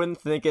you wouldn't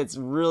think it's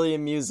really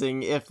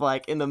amusing if,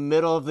 like, in the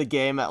middle of the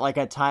game at, like,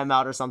 a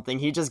timeout or something,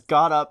 he just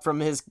got up from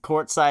his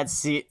courtside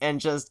seat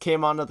and just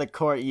came onto the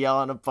court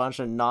yelling a bunch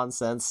of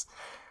nonsense.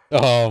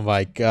 Oh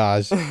my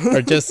gosh.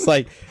 Or just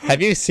like,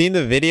 have you seen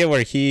the video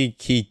where he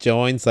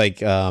joins like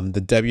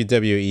the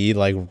WWE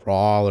like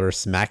Raw or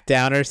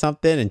SmackDown or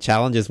something and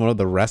challenges one of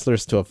the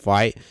wrestlers to a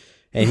fight?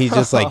 And he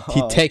just like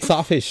he takes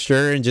off his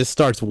shirt and just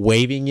starts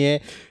waving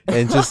it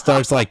and just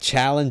starts like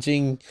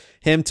challenging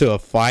him to a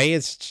fight.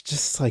 It's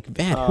just like,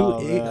 man,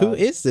 who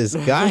is this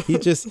guy? He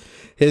just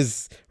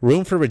his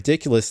room for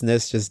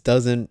ridiculousness just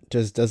doesn't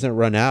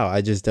run out.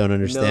 I just don't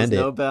understand it.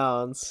 No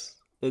bounds.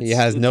 He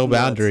has no nuts.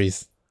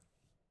 boundaries.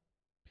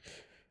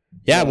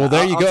 Yeah, well,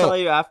 there you go. I'll tell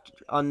you after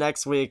on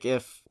next week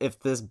if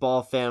this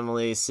Ball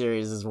family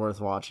series is worth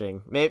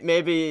watching.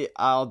 Maybe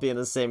I'll be in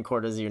the same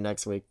court as you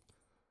next week.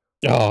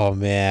 Oh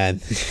man.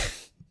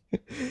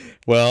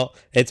 Well,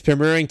 it's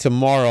premiering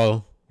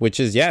tomorrow, which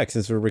is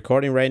since we're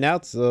recording right now,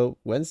 it's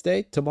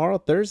Wednesday, tomorrow,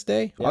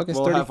 Thursday, August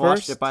 31st. We'll have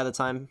watched it by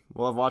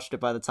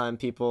the time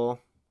people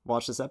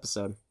watch this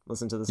episode,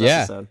 listen to this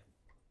episode.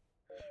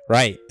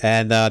 Right.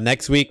 And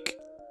next week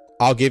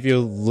I'll give you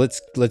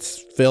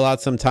let's fill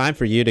out some time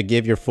for you to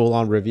give your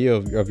full-on review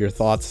of your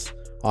thoughts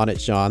on it,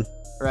 Sean.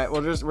 Right.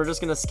 We're just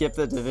gonna skip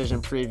the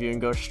division preview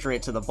and go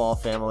straight to the Ball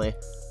family.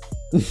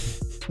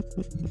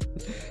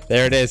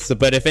 There it is. So,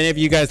 but if any of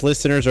you guys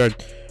listeners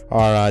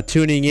are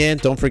tuning in,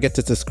 don't forget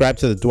to subscribe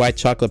to the Dwight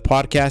Chocolate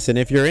Podcast. And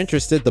if you're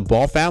interested, the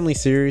Ball Family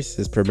series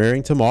is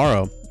premiering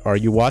tomorrow. Are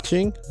you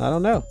watching? I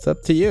don't know. It's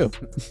up to you.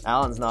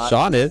 Alan's not.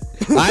 Sean is.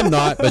 I'm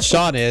not, but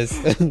Sean is.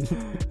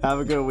 Have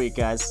a good week,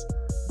 guys.